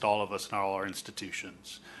against all of us and all our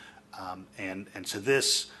institutions. And so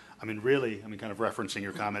this, really, kind of referencing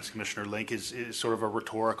your comments, Commissioner Link, is sort of a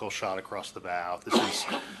rhetorical shot across the bow.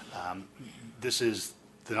 This is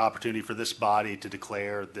the opportunity for this body to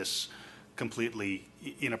declare this completely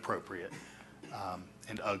inappropriate.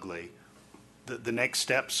 and ugly. The next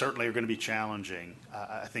steps certainly are going to be challenging.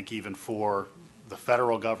 I think even for the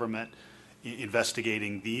federal government,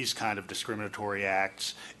 investigating these kind of discriminatory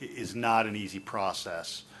acts is not an easy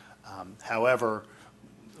process. However,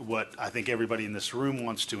 what I think everybody in this room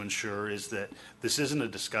wants to ensure is that this isn't a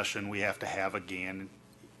discussion we have to have again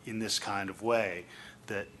in this kind of way,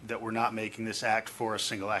 that we're not making this act for a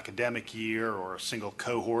single academic year or a single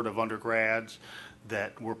cohort of undergrads,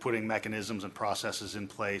 that we're putting mechanisms and processes in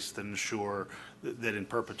place that ensure that in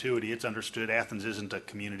perpetuity it's understood Athens isn't a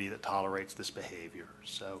community that tolerates this behavior.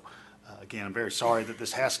 So again, I'm very sorry that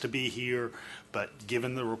this has to be here, but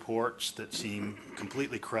given the reports that seem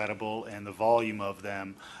completely credible and the volume of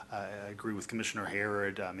them, I agree with Commissioner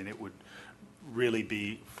Herod. I mean, it would really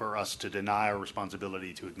be for us to deny our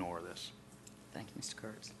responsibility to ignore this. Thank you, Mr.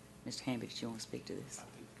 Kurtz. Mr. Hamby, did you want to speak to this?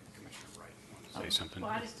 Say something.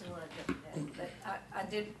 Well, I just didn't want to jump ahead, but I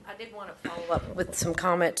did want to follow up with some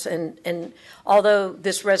comments. And although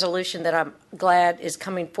this resolution that I'm glad is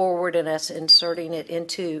coming forward and us inserting it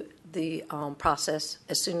into the process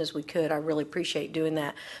as soon as we could, I really appreciate doing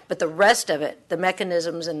that. But the rest of it, the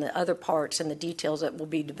mechanisms and the other parts and the details that will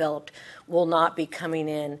be developed will not be coming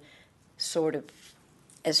in sort of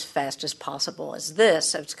as fast as possible as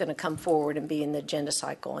this. So it's going to come forward and be in the agenda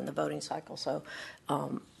cycle and the voting cycle. So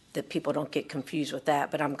that people don't get confused with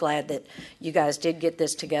that. But I'm glad that you guys did get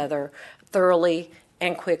this together thoroughly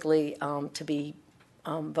and quickly to be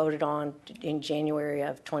voted on in January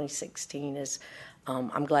of 2016.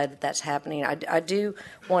 I'm glad that that's happening. I do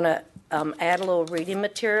want to add a little reading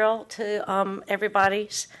material to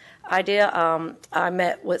everybody's idea. I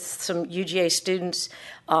met with some UGA students,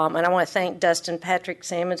 and I want to thank Dustin Patrick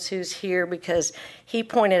Sammons, who's here, because he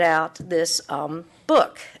pointed out this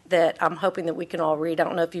book that I'm hoping that we can all read. I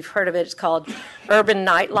don't know if you've heard of it. It's called Urban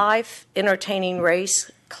Nightlife, Entertaining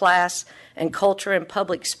Race, Class, and Culture in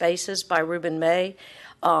Public Spaces by Reuben May.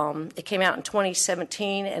 It came out in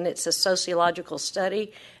 2017, and it's a sociological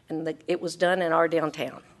study, and it was done in our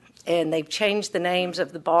downtown. And they've changed the names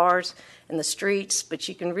of the bars and the streets, but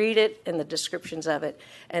you can read it and the descriptions of it.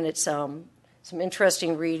 And it's some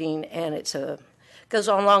interesting reading, and it goes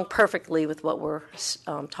on along perfectly with what we're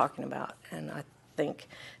talking about. And I think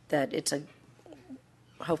that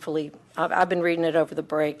hopefully, I've been reading it over the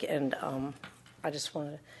break, and I just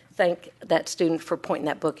want to thank that student for pointing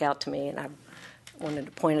that book out to me, and I wanted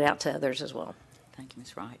to point it out to others as well. Thank you,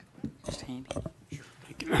 Ms. Wright. Mr. Hamby.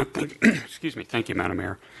 Excuse me. Thank you, Madam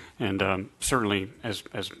Mayor. And certainly, as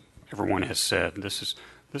everyone has said, this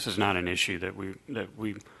is not an issue that we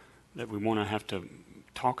want to have to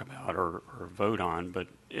talk about or vote on, but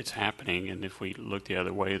it's happening. And if we look the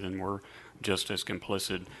other way, then we're just as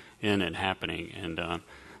complicit in it happening. And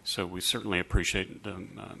so we certainly appreciate the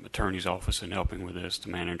attorney's office in helping with this, the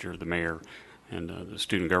manager, the mayor, and the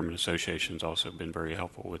Student Government Association has also been very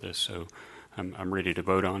helpful with this. So I'm ready to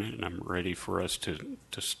vote on it, and I'm ready for us to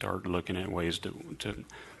start looking at ways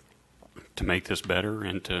to make this better,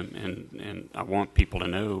 and I want people to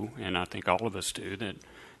know, and I think all of us do, that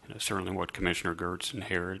certainly what Commissioner Gertz and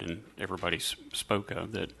Herod and everybody spoke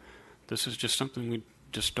of, that this is just something we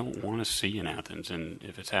just don't want to see in Athens, and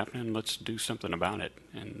if it's happening, let's do something about it.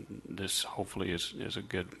 And this hopefully is a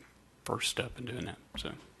good first step in doing that.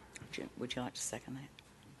 So, would you like to second that?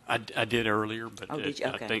 I did earlier, but Okay.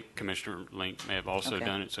 I think Commissioner Link may have also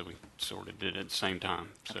done it, so we sort of did it at the same time.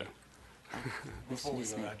 So, Before we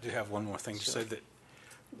go, I do have one more thing to say. That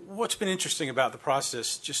what's been interesting about the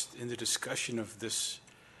process, just in the discussion of this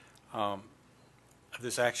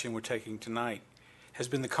action we're taking tonight, has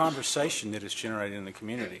been the conversation that it's generated in the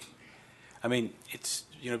community. I mean, it's,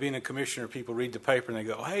 being a commissioner, people read the paper and they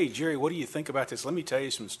go, "Hey, Jerry, what do you think about this? Let me tell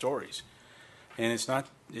you some stories." And it's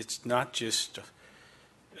not just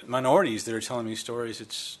minorities that are telling me stories.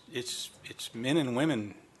 It's men and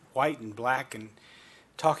women, white and black, and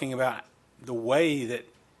talking about the way that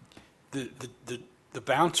the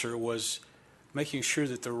bouncer was making sure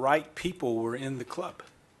that the right people were in the club.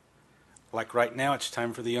 Like right now, it's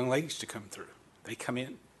time for the young ladies to come through. They come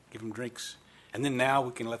in, give them drinks, and then now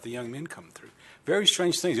we can let the young men come through. Very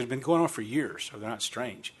strange things. It's been going on for years, so they're not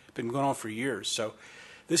strange. Been going on for years. So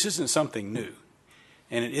this isn't something new,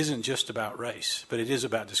 and it isn't just about race, but it is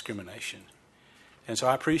about discrimination. And so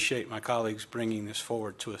I appreciate my colleagues bringing this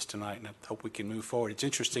forward to us tonight, and I hope we can move forward. It's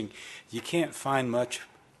interesting. You can't find much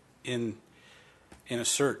in a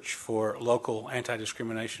search for local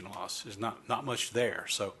anti-discrimination laws. There's not much there.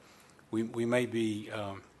 So we may be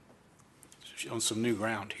on some new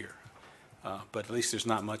ground here, but at least there's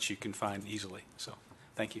not much you can find easily. So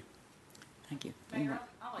thank you. Thank you. Mayor,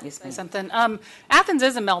 I'd like to Yes, say ma'am. something. Athens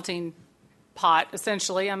is a melting pot,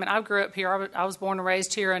 essentially. I mean, I grew up here. I was born and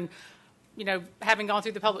raised here, and you know, having gone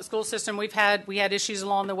through the public school system, we had issues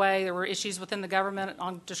along the way. There were issues within the government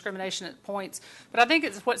on discrimination at points. But I think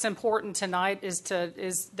what's important tonight is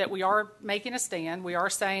that we are making a stand. We are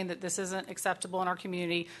saying that this isn't acceptable in our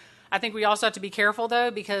community. I think we also have to be careful,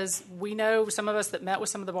 though, because we know, some of us that met with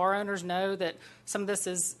some of the bar owners know that some of this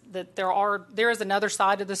is, that there is another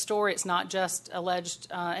side to the story. It's not just alleged,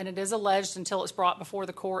 and it is alleged until it's brought before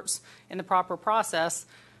the courts in the proper process.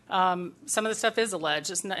 Some of the stuff is alleged.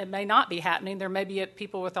 It may not be happening. There may be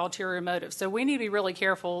people with ulterior motives. So we need to be really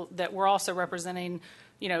careful that we're also representing,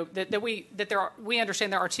 you know, we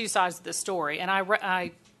understand there are two sides to this story. And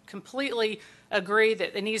I completely agree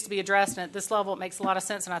that it needs to be addressed, and at this level it makes a lot of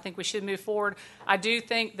sense, and I think we should move forward. I do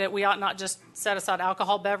think that we ought not just set aside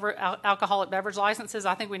alcoholic beverage licenses.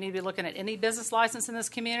 I think we need to be looking at any business license in this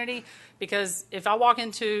community, because if I walk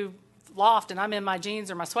into Loft and I'm in my jeans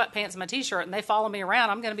or my sweatpants and my t-shirt and they follow me around,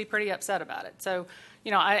 I'm going to be pretty upset about it. So,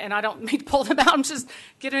 you know, I don't mean to pull them out and just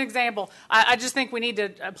get an example. I just think we need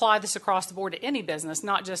to apply this across the board to any business,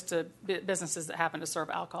 not just to businesses that happen to serve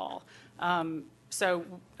alcohol. So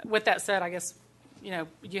with that said, I guess, you know,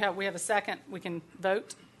 we have a second. We can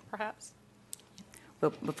vote, perhaps.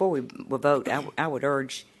 Well, before we vote, I would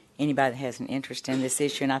urge anybody that has an interest in this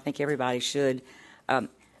issue, and I think everybody should,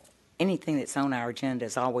 anything that's on our agenda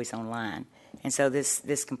is always online. And so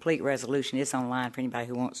this complete resolution is online for anybody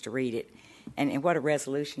who wants to read it. And what a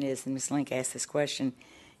resolution is, and Ms. Link asked this question,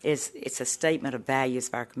 is it's a statement of values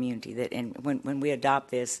of our community. That, and when we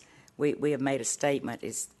adopt this, we have made a statement.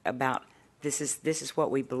 It's about this is what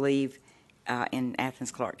we believe in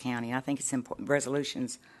Athens-Clarke County. And I think it's important.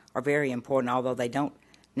 Resolutions are very important, although they don't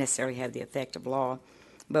necessarily have the effect of law.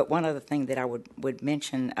 But one other thing that I would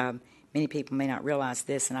mention, many people may not realize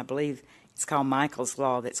this, and I believe it's called Michael's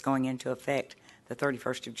Law, that's going into effect the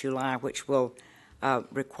 31st of July, which will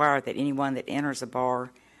require that anyone that enters a bar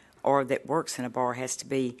or that works in a bar has to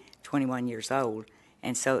be 21 years old.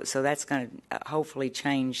 And so that's going to hopefully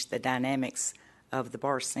change the dynamics of the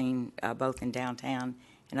bar scene, both in downtown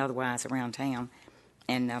and otherwise around town.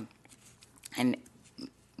 And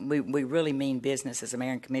we really mean business as a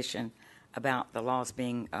mayor and commission about the laws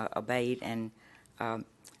being obeyed and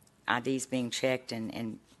IDs being checked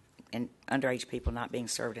and underage people not being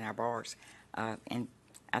served in our bars. And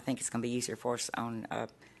I think it's going to be easier for us on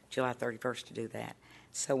July 31st to do that.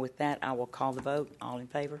 So with that, I will call the vote. All in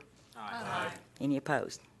favor? Aye. Any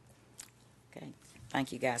opposed? Okay.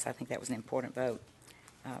 Thank you, guys. I think that was an important vote.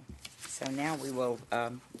 So now we will,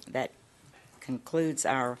 that concludes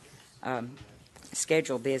our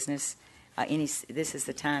scheduled business. This is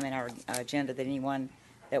the time in our agenda that anyone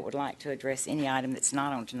that would like to address any item that's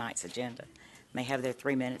not on tonight's agenda may have their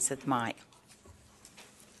 3 minutes at the mic.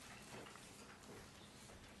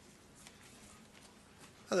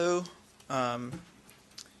 Hello.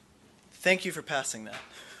 Thank you for passing that.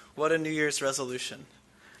 What a New Year's resolution.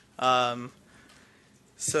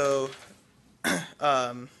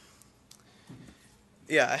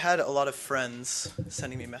 Yeah, I had a lot of friends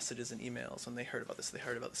sending me messages and emails when they heard about this. They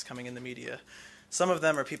heard about this coming in the media. Some of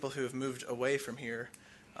them are people who have moved away from here,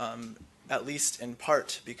 at least in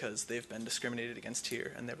part because they've been discriminated against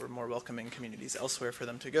here, and there were more welcoming communities elsewhere for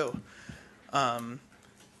them to go.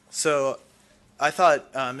 So I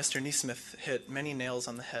thought Mr. Neesmith hit many nails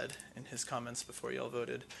on the head in his comments before you all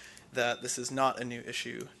voted, that this is not a new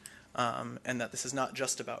issue, and that this is not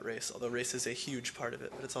just about race, although race is a huge part of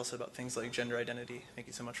it, but it's also about things like gender identity. Thank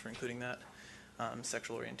you so much for including that.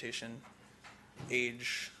 Sexual orientation,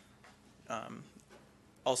 age,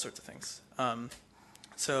 all sorts of things.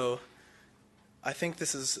 So I think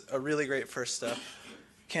this is a really great first step.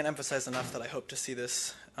 Can't emphasize enough that I hope to see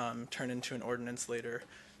this turn into an ordinance later.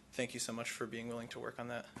 Thank you so much for being willing to work on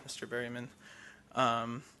that, Mr. Berryman.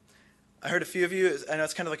 I heard a few of you, I know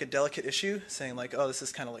it's kind of like a delicate issue, saying like, oh, this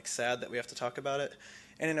is kind of like sad that we have to talk about it.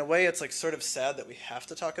 And in a way, it's like sort of sad that we have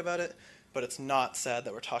to talk about it, but it's not sad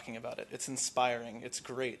that we're talking about it. It's inspiring. It's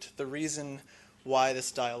great. The reason why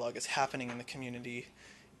this dialogue is happening in the community,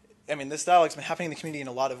 I mean, this dialogue's been happening in the community in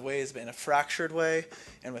a lot of ways, but in a fractured way,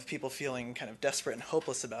 and with people feeling kind of desperate and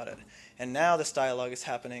hopeless about it. And now this dialogue is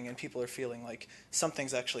happening, and people are feeling like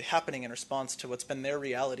something's actually happening in response to what's been their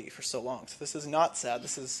reality for so long. So this is not sad.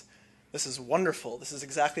 This is wonderful. This is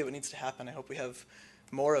exactly what needs to happen. I hope we have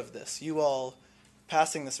more of this. You all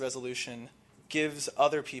passing this resolution gives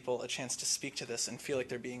other people a chance to speak to this and feel like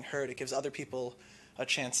they're being heard. It gives other people a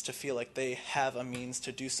chance to feel like they have a means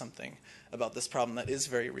to do something about this problem that is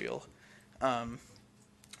very real. And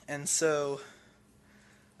so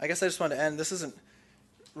I guess I just wanted to end. This isn't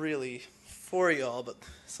really for y'all, but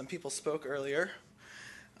some people spoke earlier.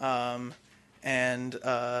 and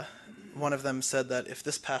one of them said that if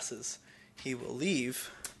this passes, he will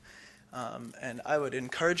leave. And I would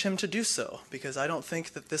encourage him to do so, because I don't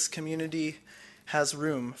think that this community has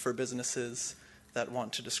room for businesses that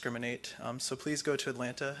want to discriminate. So please go to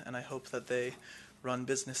Atlanta, and I hope that they run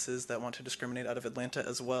businesses that want to discriminate out of Atlanta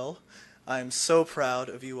as well. I'm so proud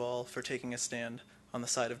of you all for taking a stand on the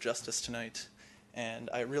side of justice tonight, and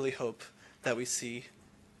I really hope that we see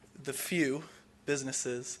the few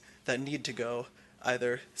businesses that need to go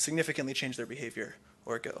either significantly change their behavior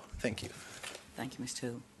or go. Thank you. Thank you, Mr.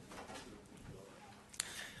 Toole.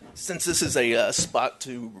 Since this is a spot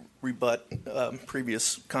to rebut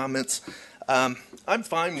previous comments, I'm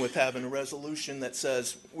fine with having a resolution that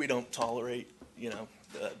says we don't tolerate,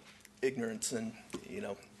 ignorance and,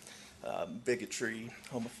 bigotry,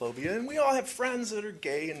 homophobia. And we all have friends that are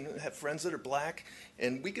gay and have friends that are black,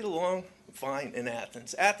 and we get along fine in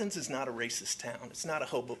Athens. Athens is not a racist town. It's not a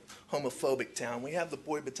homophobic town. We have the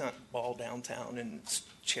boy ball downtown, and it's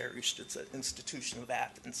cherished. It's an institution of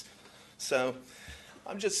Athens. So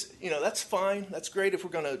I'm just, that's fine. That's great if we're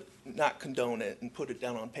going to not condone it and put it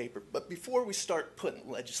down on paper. But before we start putting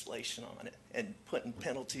legislation on it and putting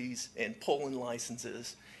penalties and pulling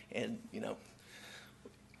licenses and,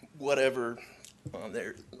 whatever on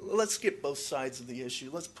there, let's get both sides of the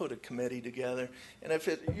issue. Let's put a committee together. And if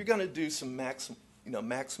you're going to do some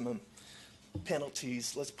maximum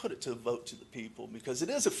penalties, let's put it to a vote to the people, because it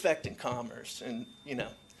is affecting commerce. And,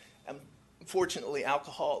 unfortunately,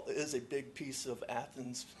 alcohol is a big piece of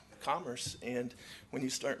Athens' commerce, and when you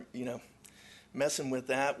start, messing with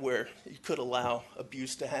that, where you could allow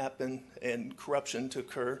abuse to happen and corruption to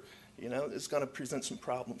occur, it's going to present some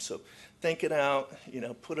problems. So think it out,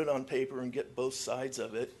 put it on paper and get both sides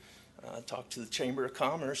of it. Talk to the Chamber of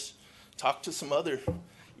Commerce, talk to some other,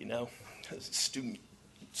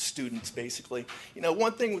 students, basically.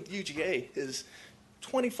 One thing with UGA is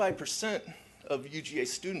 25% of UGA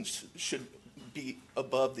students should be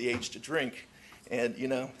above the age to drink. And,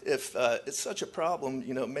 if it's such a problem,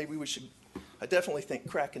 maybe we should, I definitely think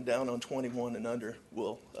cracking down on 21 and under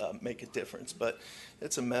will make a difference. But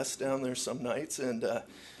it's a mess down there some nights. And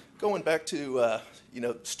going back to,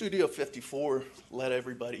 Studio 54 let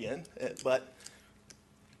everybody in. But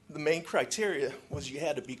the main criteria was you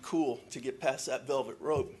had to be cool to get past that velvet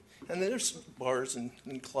rope. And there's bars and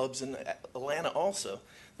clubs in Atlanta also.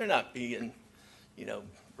 They're not being,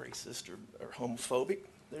 racist or homophobic.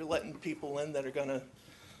 They're letting people in that are going to,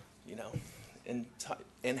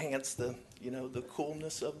 enhance the, the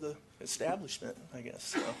coolness of the establishment, I guess.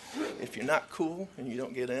 So if you're not cool and you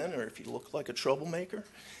don't get in, or if you look like a troublemaker,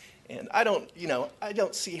 and I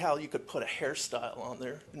don't see how you could put a hairstyle on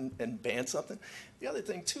there and ban something. The other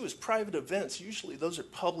thing too is private events. Usually those are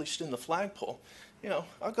published in the flagpole.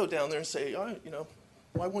 I'll go down there and say,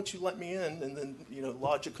 why won't you let me in? And then,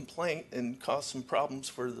 lodge a complaint and cause some problems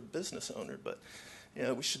for the business owner. But,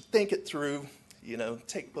 we should think it through,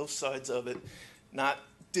 take both sides of it, not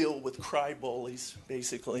deal with cry bullies,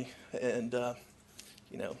 basically, and,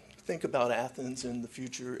 think about Athens in the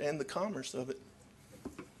future and the commerce of it.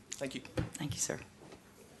 Thank you. Thank you, sir.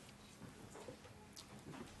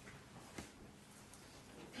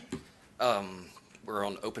 We're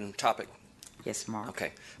on open topic. Yes, Mark.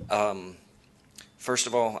 Okay. First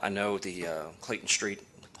of all, I know the Clayton Street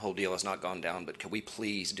whole deal has not gone down, but can we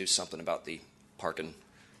please do something about the parking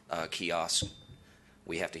kiosk?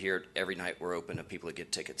 We have to hear it every night we're open of people that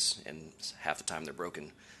get tickets, and half the time they're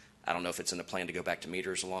broken. I don't know if it's in the plan to go back to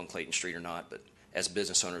meters along Clayton Street or not, but as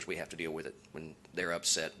business owners, we have to deal with it when they're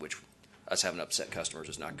upset, which us having upset customers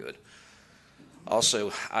is not good.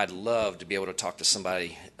 Also, I'd love to be able to talk to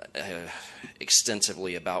somebody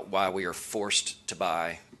extensively about why we are forced to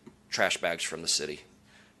buy trash bags from the city.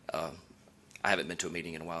 I haven't been to a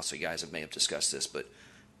meeting in a while, so you guys may have discussed this, but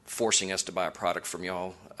forcing us to buy a product from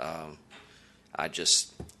y'all,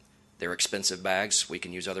 they're expensive bags. We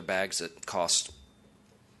can use other bags that cost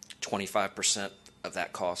 25% of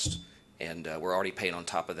that cost, and we're already paying on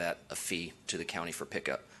top of that a fee to the county for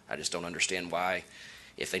pickup. I just don't understand why,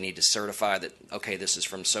 if they need to certify that, okay, this is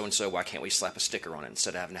from so-and-so, why can't we slap a sticker on it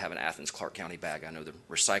instead of having to have an Athens-Clarke County bag? I know the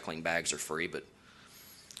recycling bags are free, but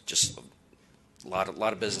just a lot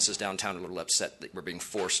of businesses downtown are a little upset that we're being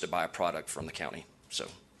forced to buy a product from the county. So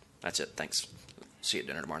that's it. Thanks. See you at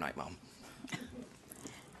dinner tomorrow night, Mom.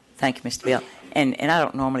 Thank you, Mr. Bill. And I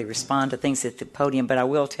don't normally respond to things at the podium, but I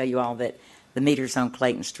will tell you all that the meters on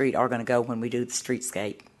Clayton Street are going to go when we do the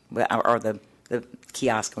streetscape, or the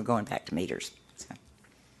kiosk. We're going back to meters. So.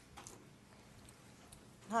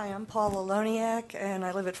 Hi, I'm Paula Loniak, and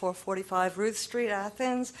I live at 445 Ruth Street,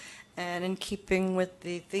 Athens. And in keeping with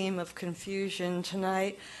the theme of confusion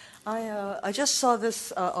tonight, I just saw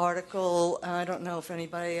this article. I don't know if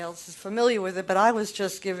anybody else is familiar with it, but I was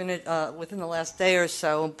just given it within the last day or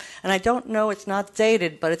so. And I don't know, it's not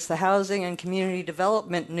dated, but it's the Housing and Community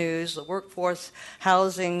Development News, the workforce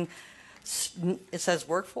housing. It says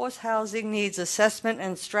workforce housing needs assessment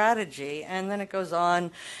and strategy. And then it goes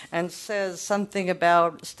on and says something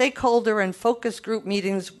about stakeholder and focus group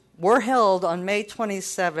meetings were held on May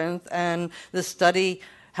 27th, and the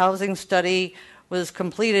housing study was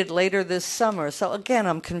completed later this summer. So again,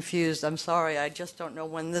 I'm confused. I'm sorry. I just don't know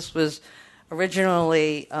when this was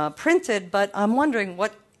originally printed, but I'm wondering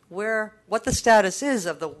what the status is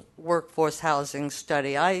of the workforce housing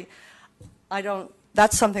study.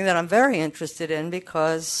 That's something that I'm very interested in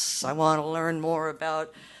because I want to learn more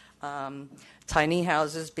about tiny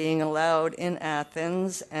houses being allowed in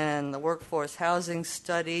Athens, and the workforce housing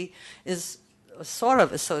study is sort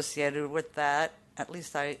of associated with that. At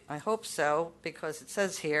least I hope so, because it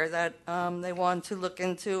says here that they want to look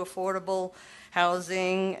into affordable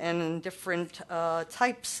housing and different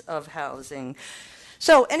types of housing.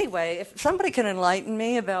 So anyway, if somebody can enlighten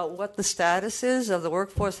me about what the status is of the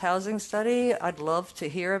workforce housing study, I'd love to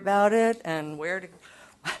hear about it and where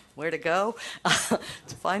to go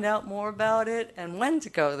to find out more about it and when to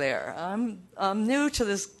go there. I'm new to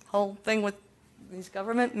this whole thing with these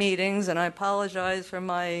government meetings, and I apologize for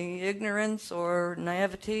my ignorance or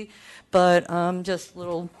naivety, but I'm just a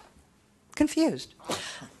little confused.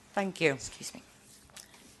 Thank you. Excuse me.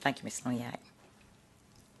 Thank you, Ms. Loniak.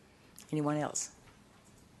 Anyone else?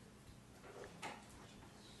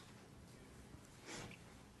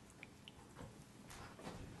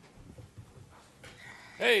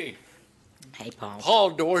 Hey. Hey, Paul. Paul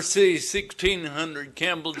Dorsey, 1600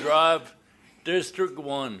 Campbell Drive, District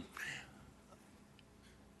 1.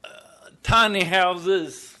 Tiny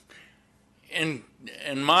houses in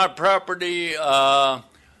my property. I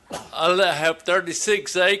have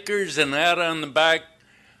 36 acres, and out on the back,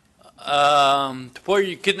 to where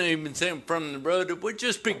you couldn't even see them from the road. It would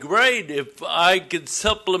just be great if I could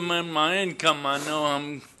supplement my income. I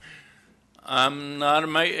know I'm not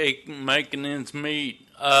making ends meet.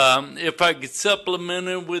 If I could supplement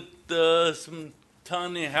it with some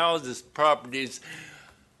tiny houses properties.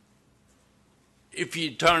 If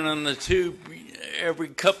you turn on the tube every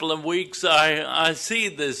couple of weeks, I see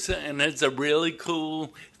this, and it's a really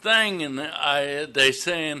cool thing. And they're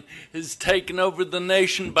saying it's taken over the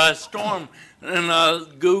nation by storm. And I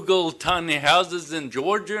Google tiny houses in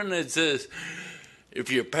Georgia, and it says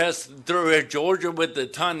if you're passing through Georgia with a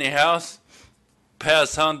tiny house,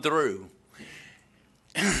 pass on through.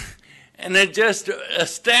 And it just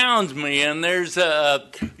astounds me. And there's a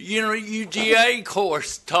UGA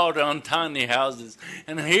course taught on tiny houses.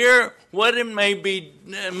 And here, what it may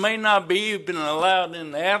not be even allowed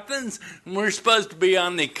in Athens. And we're supposed to be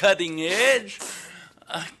on the cutting edge.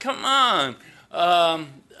 Come on.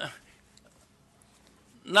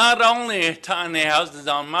 Not only tiny houses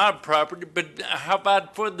on my property, but how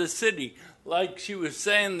about for the city? Like she was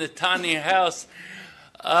saying, the tiny house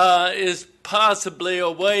is possibly a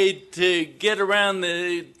way to get around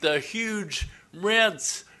the huge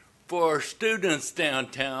rents for students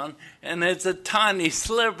downtown, and it's a tiny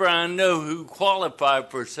sliver I know who qualify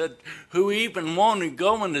for such, who even want to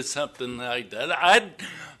go into something like that.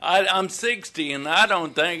 I'm 60, and I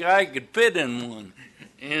don't think I could fit in one,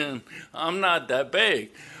 and I'm not that big.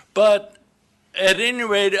 But at any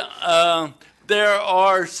rate, there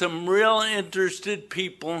are some real interested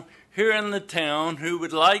people here in the town who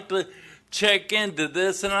would like to check into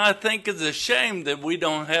this, and I think it's a shame that we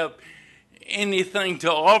don't have anything to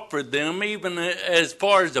offer them, even as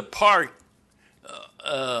far as a park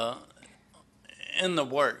in the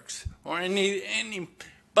works, or anybody.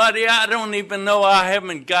 I don't even know. I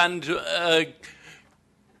haven't gotten to a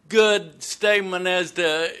good statement as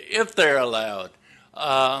to if they're allowed.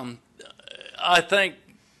 I think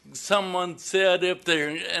someone said if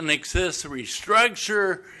they're an accessory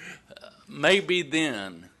structure, maybe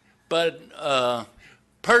then. But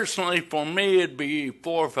personally, for me, it'd be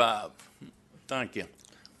 4 or 5. Thank you.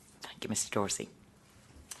 Thank you, Mr. Dorsey.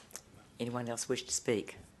 Anyone else wish to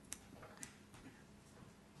speak?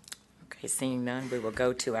 Okay, seeing none, we will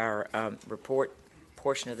go to our report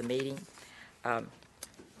portion of the meeting.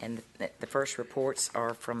 And the first reports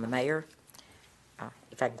are from the mayor.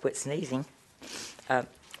 If I can quit sneezing.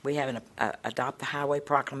 We have an Adopt the Highway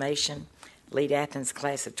Proclamation. Lead Athens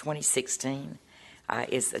class of 2016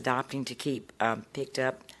 is adopting to keep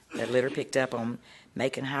the litter picked up on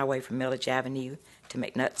Macon Highway from Millage Avenue to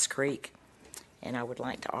McNutt's Creek. And I would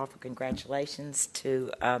like to offer congratulations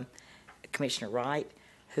to Commissioner Wright,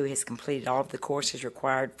 who has completed all of the courses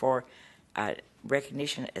required for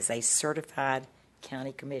recognition as a certified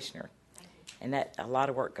county commissioner. And that a lot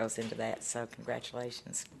of work goes into that, so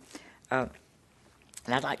congratulations. And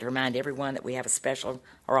I'd like to remind everyone that we have a special,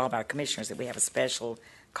 or all of our commissioners, that we have a special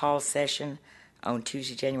call session on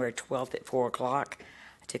Tuesday, January 12th at 4 o'clock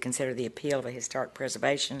to consider the appeal of a Historic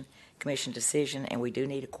Preservation Commission decision, and we do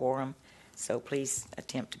need a quorum, so please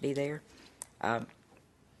attempt to be there.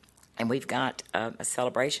 And we've got a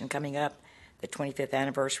celebration coming up, the 25th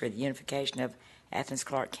anniversary of the unification of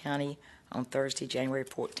Athens-Clarke County on Thursday, January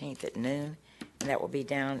 14th at noon, and that will be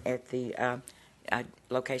down at the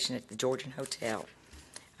location at the Georgian Hotel.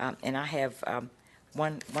 And I have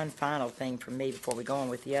one final thing from me before we go on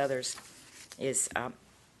with the others is,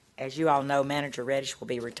 as you all know, Manager Reddish will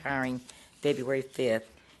be retiring February 5th.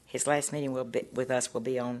 His last meeting with us will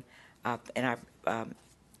be on in our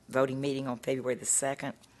voting meeting on February the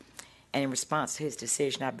 2nd. And in response to his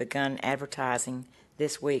decision, I've begun advertising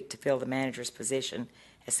this week to fill the manager's position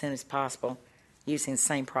as soon as possible, using the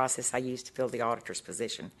same process I used to fill the auditor's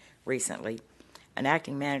position recently. An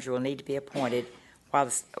acting manager will need to be appointed while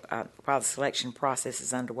the selection process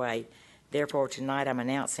is underway. Therefore, tonight I'm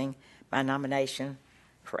announcing my nomination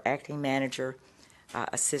for acting manager,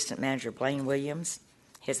 Assistant Manager Blaine Williams.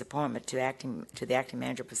 His appointment to the acting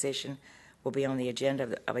manager position will be on the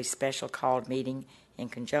agenda of a special called meeting in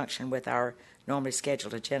conjunction with our normally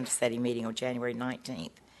scheduled agenda setting meeting on January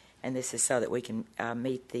 19th. And this is so that we can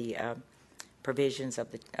meet the provisions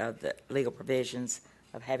of the legal provisions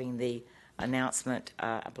of having the announcement,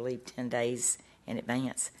 I believe, 10 days in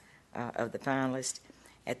advance of the finalist.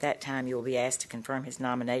 At that time, you will be asked to confirm his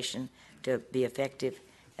nomination to be effective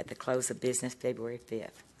at the close of business February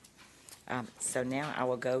 5th. So now I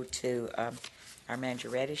will go to our Manager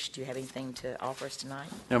Reddish. Do you have anything to offer us tonight?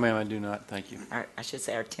 No, ma'am, I do not. Thank you. I should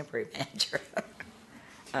say our temporary manager.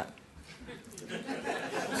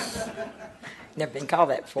 Never been called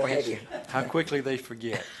that before, have you? How quickly they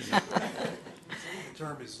forget. You know. The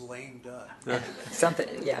term is lame duck. Something,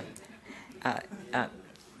 yeah.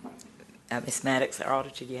 Ms. Maddox, our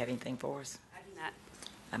auditor, do you have anything for us? I do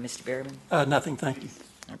not. Mr. Berryman? Nothing, thank you.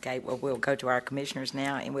 Okay, well, we'll go to our commissioners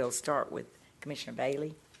now, and we'll start with Commissioner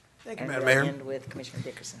Bailey. Thank you, and Madam we'll Mayor. end with Commissioner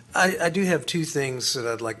Dickerson. I do have two things that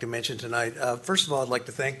I'd like to mention tonight. First of all, I'd like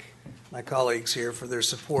to thank my colleagues here for their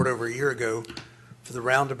support over a year ago for the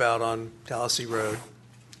roundabout on Tallahassee Road.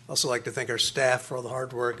 Also like to thank our staff for all the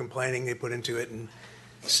hard work and planning they put into it and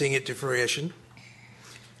seeing it to fruition.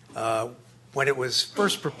 When it was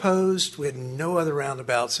first proposed, we had no other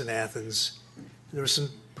roundabouts in Athens. There was some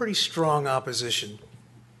pretty strong opposition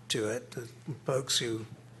to it. The folks who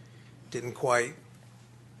didn't quite,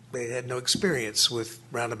 they had no experience with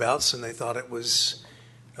roundabouts, and they thought it was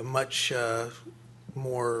a much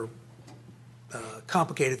more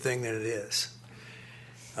complicated thing than it is.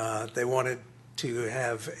 They wanted to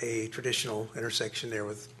have a traditional intersection there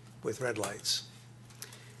with red lights.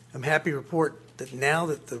 I'm happy to report that now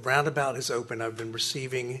that the roundabout is open, I've been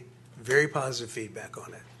receiving very positive feedback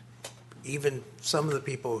on it. Even some of the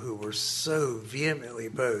people who were so vehemently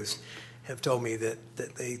opposed have told me that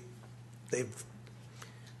they've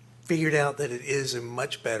figured out that it is a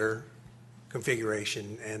much better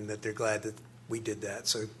configuration and that they're glad that we did that.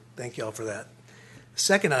 So thank you all for that. The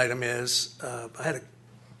second item is I had a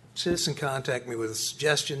citizen contact me with a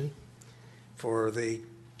suggestion for the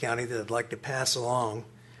county that I'd like to pass along.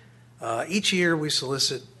 Each year we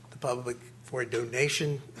solicit the public for a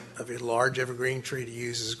donation of a large evergreen tree to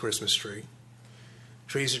use as a Christmas tree.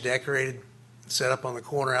 Trees are decorated, set up on the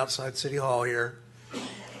corner outside City Hall here,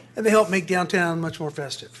 and they help make downtown much more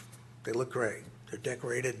festive. They look great. They're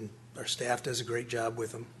decorated, and our staff does a great job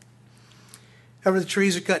with them. However, the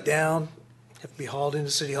trees are cut down, have to be hauled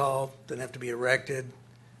into City Hall, then have to be erected,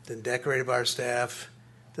 then decorated by our staff.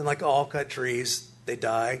 Then, like all cut trees, they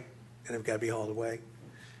die and have got to be hauled away.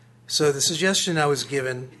 So the suggestion I was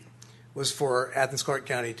given was for Athens-Clarke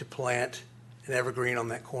County to plant an evergreen on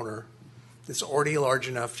that corner that's already large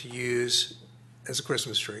enough to use as a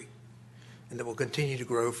Christmas tree and that will continue to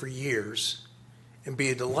grow for years and be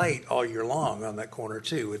a delight all year long on that corner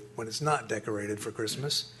too when it's not decorated for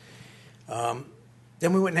Christmas.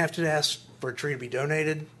 Then we wouldn't have to ask for a tree to be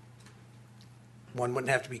donated. One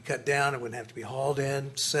wouldn't have to be cut down. It wouldn't have to be hauled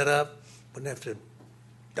in, set up, wouldn't have to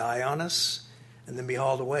die on us and then be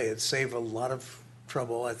hauled away. It'd save a lot of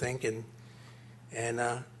trouble, I think, and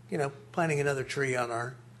planting another tree on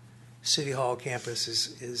our City Hall campus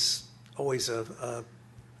is always a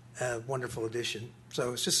wonderful addition.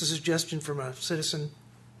 So it's just a suggestion from a citizen.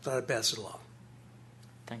 Thought I'd pass it along.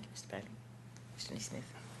 Thank you, Mr. Bailey. Mr. Smith.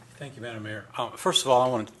 Thank you, Madam Mayor. First of all, I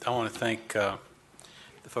want to thank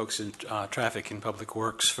the folks in Traffic and Public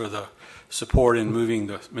Works for the support in moving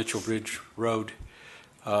the Mitchell Bridge Road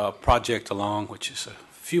project along, which is a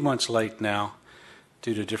few months late now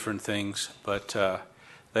due to different things, but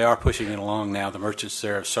they are pushing it along now. The merchants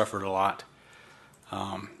there have suffered a lot,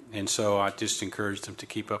 and so I just encourage them to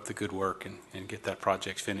keep up the good work and get that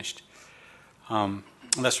project finished.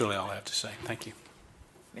 That's really all I have to say. Thank you.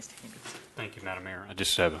 Mr. Henry. Thank you, Madam Mayor. I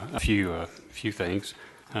just have a few things,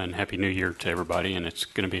 and Happy New Year to everybody. And it's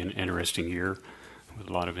going to be an interesting year with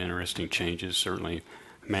a lot of interesting changes. Certainly,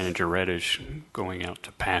 Manager Reddish going out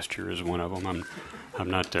to pasture is one of them. I'm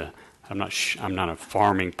not a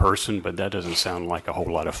farming person, but that doesn't sound like a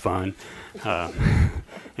whole lot of fun. And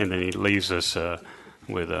then he leaves us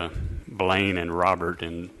with Blaine and Robert,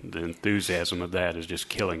 and the enthusiasm of that is just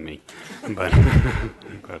killing me. But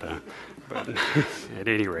at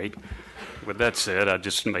any rate, with that said, I'll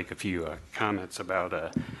just make a few comments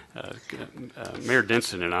about Mayor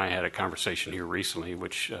Denson and I had a conversation here recently,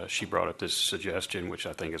 which she brought up this suggestion, which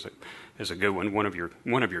I think is a good one, one of your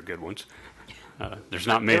good ones. There's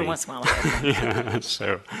not many. Every once in a while. Yeah,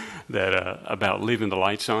 so that about leaving the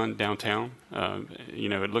lights on downtown.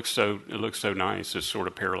 It looks so nice. It sort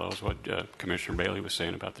of parallels what Commissioner Bailey was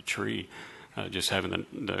saying about the tree. Just having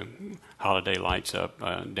the holiday lights up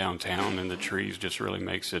downtown and the trees just really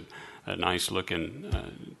makes it a nice looking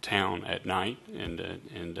town at night. And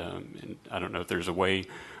I don't know if there's a way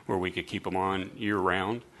where we could keep them on year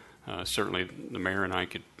round. Certainly, the mayor and I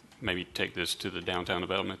could maybe take this to the Downtown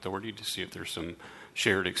Development Authority to see if there's some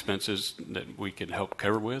shared expenses that we could help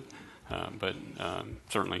cover with. But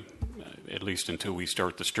certainly, at least until we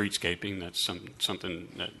start the streetscaping, that's something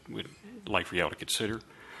that we'd like for y'all to consider.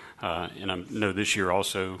 And I know this year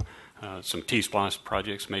also some T-Splosh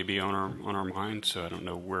projects may be on our mind, so I don't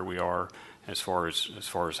know where we are as far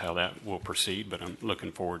as how that will proceed, but I'm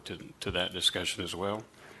looking forward to that discussion as well.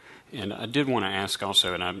 And I did want to ask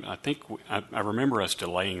also, and I think I remember us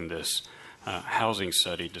delaying this housing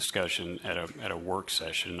study discussion at a work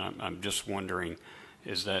session. I'm just wondering,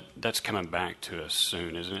 that's coming back to us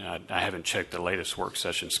soon, isn't it? I haven't checked the latest work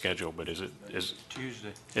session schedule, but is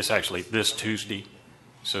Tuesday? It's actually this Tuesday.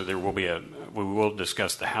 So we will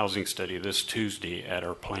discuss the housing study this Tuesday at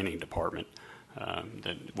our planning department.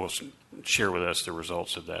 That will share with us the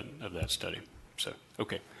results of that study. So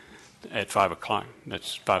okay. At 5 o'clock.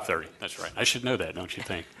 That's 5:30. That's right. I should know that, don't you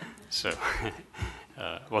think? So,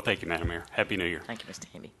 well, thank you, Madam Mayor. Happy New Year. Thank you, Mr.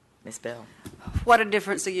 Hemby. Ms. Bell. What a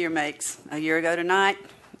difference a year makes. A year ago tonight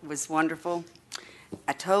was wonderful.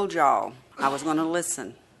 I told y'all I was going to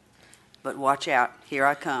listen, but watch out. Here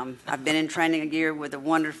I come. I've been in training a year with a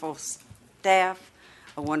wonderful staff,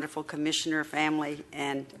 a wonderful commissioner family,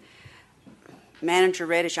 and Manager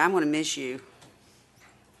Reddish, I'm going to miss you.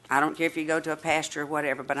 I don't care if you go to a pasture or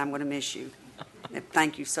whatever, but I'm going to miss you.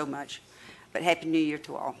 Thank you so much. But Happy New Year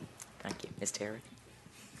to all. Thank you. Ms. Terry.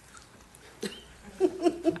 Is it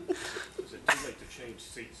too late to change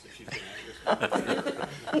seats if she's going to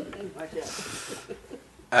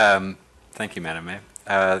ask? Thank you, Madam Mayor.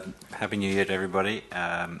 Happy New Year to everybody.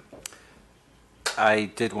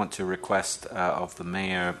 I did want to request of the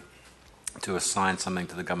Mayor to assign something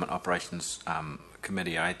to the Government Operations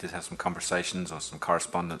Committee. I did have some conversations or some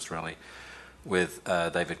correspondence really with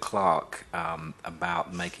David Clarke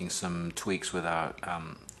about making some tweaks with our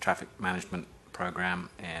traffic management program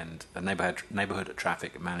and a neighborhood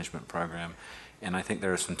traffic management program, and I think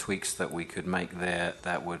there are some tweaks that we could make there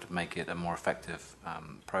that would make it a more effective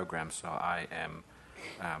program. So I am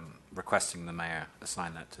requesting the Mayor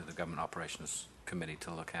assign that to the Government Operations Committee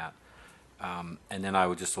to look at. And then I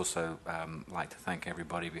would just also like to thank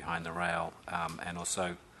everybody behind the rail and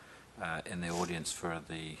also in the audience for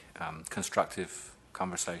the constructive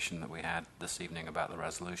conversation that we had this evening about the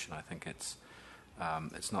resolution. I think it's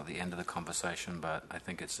not the end of the conversation, but I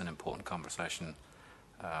think it's an important conversation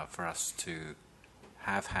for us to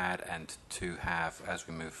have had and to have as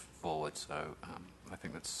we move forward. So I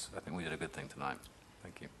think we did a good thing tonight.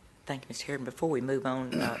 Thank you. Thank you, Mr. Harrod. Before we move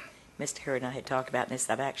on, Mr. Harrod and I had talked about this.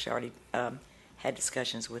 I've actually already had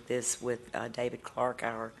discussions with this with David Clarke,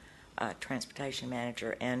 our transportation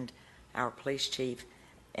manager, and our police chief,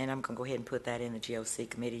 and I'm going to go ahead and put that in the GOC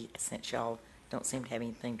committee since y'all don't seem to have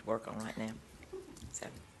anything to work on right now. So,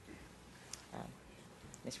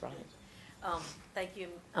 Ms. Riley. Thank you.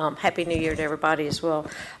 Happy New Year to everybody as well.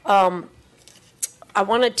 I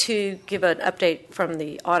wanted to give an update from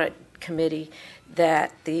the audit committee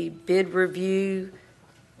that the bid review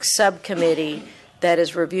subcommittee that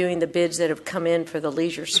is reviewing the bids that have come in for the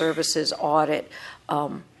leisure services audit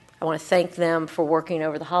I want to thank them for working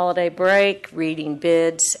over the holiday break, reading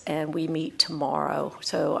bids, and we meet tomorrow.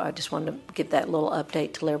 So I just wanted to get that little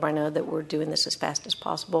update to let everybody know that we're doing this as fast as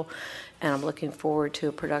possible, and I'm looking forward to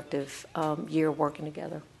a productive year working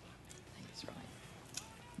together. Thanks, Roy.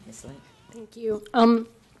 Ms. Link. Thank you.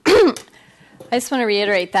 I just want to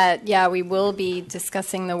reiterate that, yeah, we will be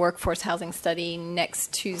discussing the workforce housing study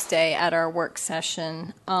next Tuesday at our work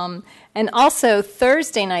session. And also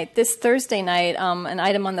Thursday night, an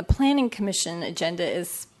item on the Planning Commission agenda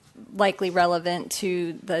is likely relevant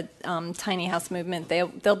to the tiny house movement.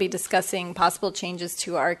 They'll be discussing possible changes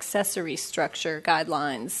to our accessory structure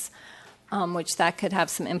guidelines, which that could have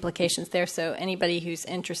some implications there. So anybody who's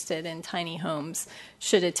interested in tiny homes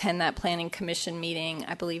should attend that Planning Commission meeting,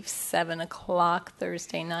 I believe 7 o'clock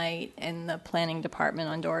Thursday night in the Planning Department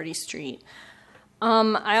on Doherty Street.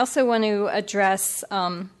 I also want to address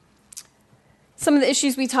some of the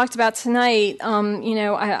issues we talked about tonight.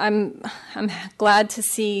 I'm glad to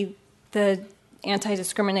see the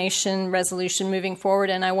anti-discrimination resolution moving forward,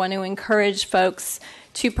 and I want to encourage folks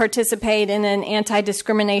to participate in an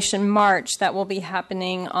anti-discrimination march that will be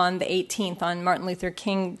happening on the 18th, on Martin Luther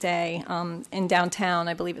King Day, in downtown.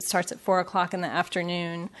 I believe it starts at 4 o'clock in the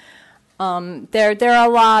afternoon. There are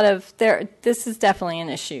a lot of, this is definitely an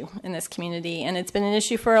issue in this community, and it's been an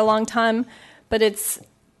issue for a long time, but it's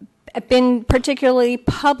been particularly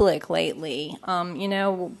public lately.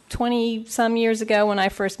 20-some years ago when I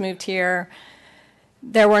first moved here,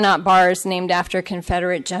 there were not bars named after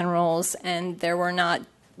Confederate generals, and there were not,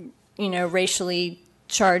 racially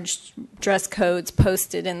charged dress codes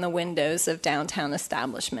posted in the windows of downtown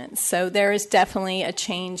establishments. So there is definitely a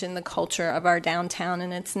change in the culture of our downtown,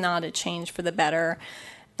 and it's not a change for the better.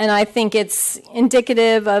 And I think it's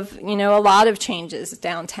indicative of, a lot of changes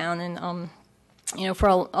downtown. And,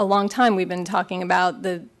 for a long time we've been talking about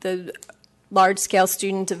the large-scale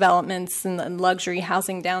student developments and the luxury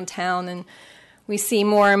housing downtown, and we see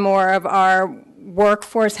more and more of our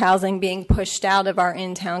workforce housing being pushed out of our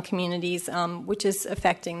in-town communities, which is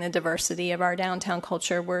affecting the diversity of our downtown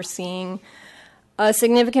culture. We're seeing a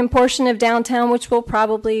significant portion of downtown, which will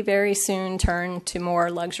probably very soon turn to more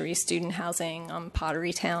luxury student housing.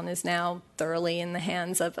 Pottery Town is now thoroughly in the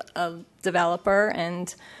hands of a developer,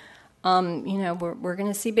 and we're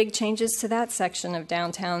going to see big changes to that section of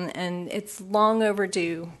downtown, and it's long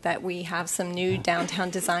overdue that we have some new downtown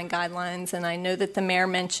design guidelines. And I know that the mayor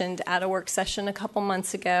mentioned at a work session a couple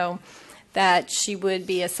months ago that she would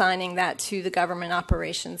be assigning that to the Government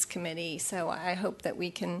Operations Committee. So I hope that we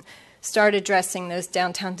can start addressing those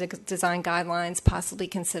downtown design guidelines, possibly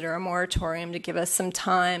consider a moratorium to give us some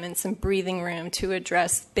time and some breathing room to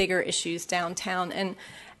address bigger issues downtown, and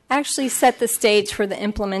actually set the stage for the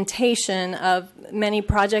implementation of many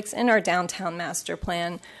projects in our downtown master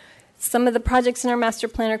plan. Some of the projects in our master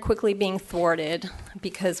plan are quickly being thwarted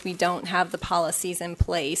because we don't have the policies in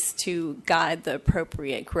place to guide the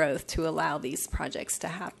appropriate growth to allow these projects to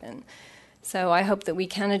happen. So I hope that we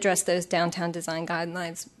can address those downtown design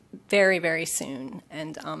guidelines very, very soon,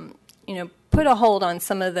 and put a hold on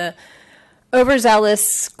some of the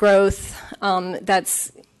overzealous growth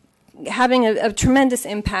that's having a tremendous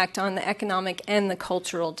impact on the economic and the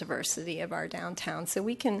cultural diversity of our downtown, so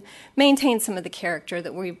we can maintain some of the character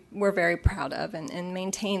that we're very proud of, and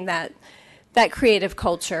maintain that creative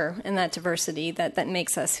culture and that diversity that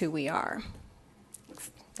makes us who we are.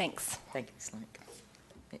 Thanks. Thank you, Ms.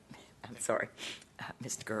 Link. I'm sorry.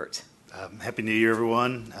 Mr. Gertz. Happy New Year,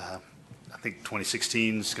 everyone. I think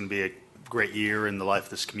 2016 is going to be a great year in the life of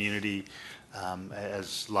this community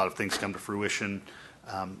as a lot of things come to fruition.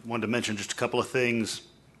 Wanted to mention just a couple of things.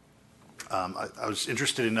 I was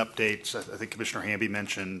interested in updates. I think Commissioner Hamby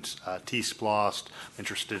mentioned T-SPLOST. I'm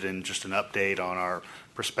interested in just an update on our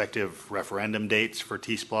prospective referendum dates for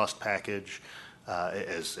T-SPLOST package,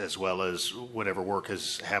 as well as whatever work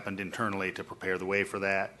has happened internally to prepare the way for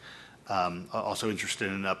that. Also interested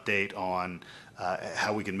in an update on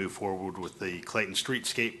how we can move forward with the Clayton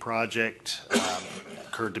Streetscape project.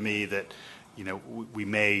 Occurred to me that we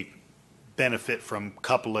may benefit from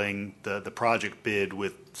coupling the project bid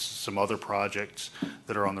with some other projects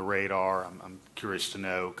that are on the radar. I'm curious to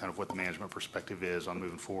know kind of what the management perspective is on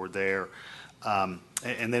moving forward there. And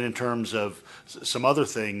then in terms of some other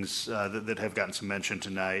things that have gotten some mention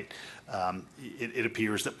tonight, it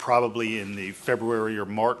appears that probably in the February or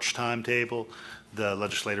March timetable, the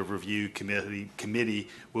Legislative Review Committee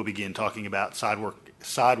will begin talking about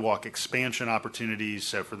sidewalk expansion opportunities.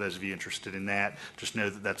 So for those of you interested in that, just know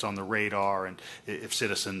that that's on the radar. And if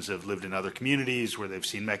citizens have lived in other communities where they've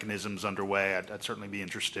seen mechanisms underway, I'd certainly be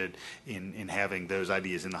interested in having those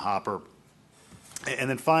ideas in the hopper. And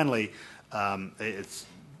then finally, it's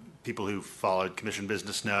people who followed Commission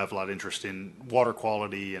business know I have a lot of interest in water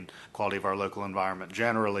quality and quality of our local environment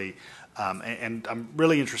generally. And I'm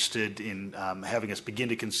really interested in having us begin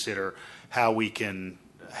to consider how we can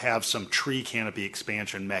have some tree canopy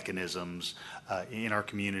expansion mechanisms in our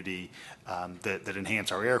community that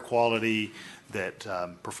enhance our air quality, that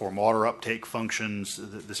perform water uptake functions.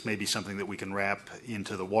 This may be something that we can wrap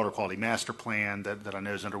into the water quality master plan that I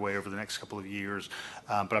know is underway over the next couple of years.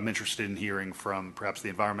 But I'm interested in hearing from perhaps the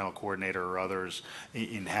environmental coordinator or others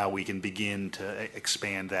in how we can begin to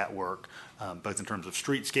expand that work, both in terms of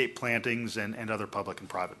streetscape plantings and other public and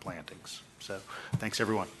private plantings. So thanks,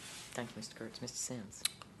 everyone. Thank you, Mr. Kurtz. Mr. Sims.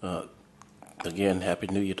 Again, Happy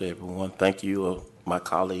New Year to everyone. Thank you, my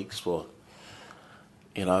colleagues, for,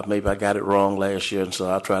 maybe I got it wrong last year, and so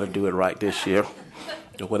I'll try to do it right this year,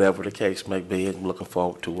 or whatever the case may be. I'm looking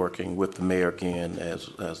forward to working with the mayor again as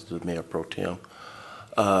the Mayor Pro Tem.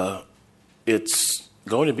 It's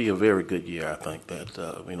going to be a very good year. I think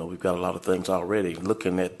that, we've got a lot of things already.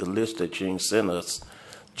 Looking at the list that Gene sent us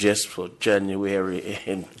just for January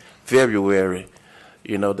and February,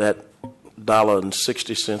 that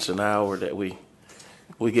 $1.60 an hour that we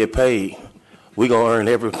get paid, we're going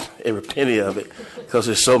to earn every penny of it because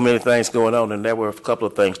there's so many things going on. And there were a couple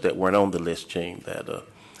of things that weren't on the list, Gene,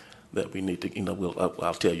 that we need to,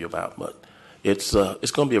 I'll tell you about. But it's going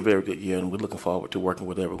to be a very good year, and we're looking forward to working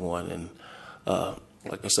with everyone. And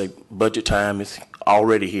like I say, budget time is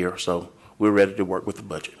already here, so we're ready to work with the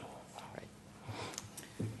budget.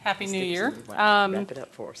 Happy New Year. Wrap it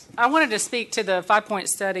up for us. I wanted to speak to the 5-point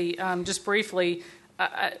study just briefly.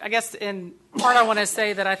 I guess in part I want to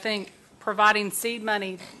say that I think providing seed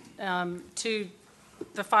money to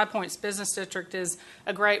the 5 Points Business District is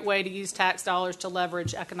a great way to use tax dollars to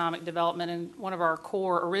leverage economic development in one of our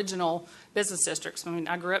core original business districts. I mean,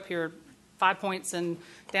 I grew up here. 5 Points and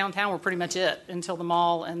downtown were pretty much it until the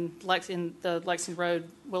mall and the Lexington Road,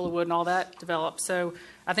 Willowwood, and all that developed. So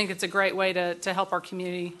I think it's a great way to help our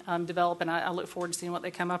community develop, and I look forward to seeing what they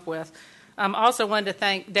come up with. I also wanted to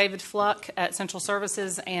thank David Fluck at Central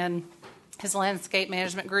Services and his landscape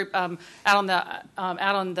management group. Out on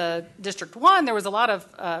the District 1, there was a lot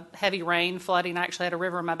of heavy rain, flooding. I actually had a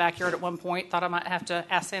river in my backyard at one point. Thought I might have to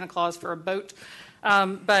ask Santa Claus for a boat.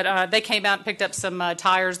 But they came out and picked up some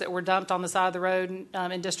tires that were dumped on the side of the road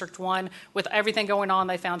in District 1. With everything going on,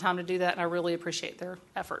 they found time to do that, and I really appreciate their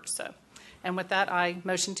efforts. So, and with that, I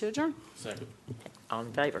motion to adjourn. Second. All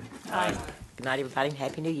in favor? Aye. Good night, everybody.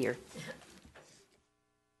 Happy New Year.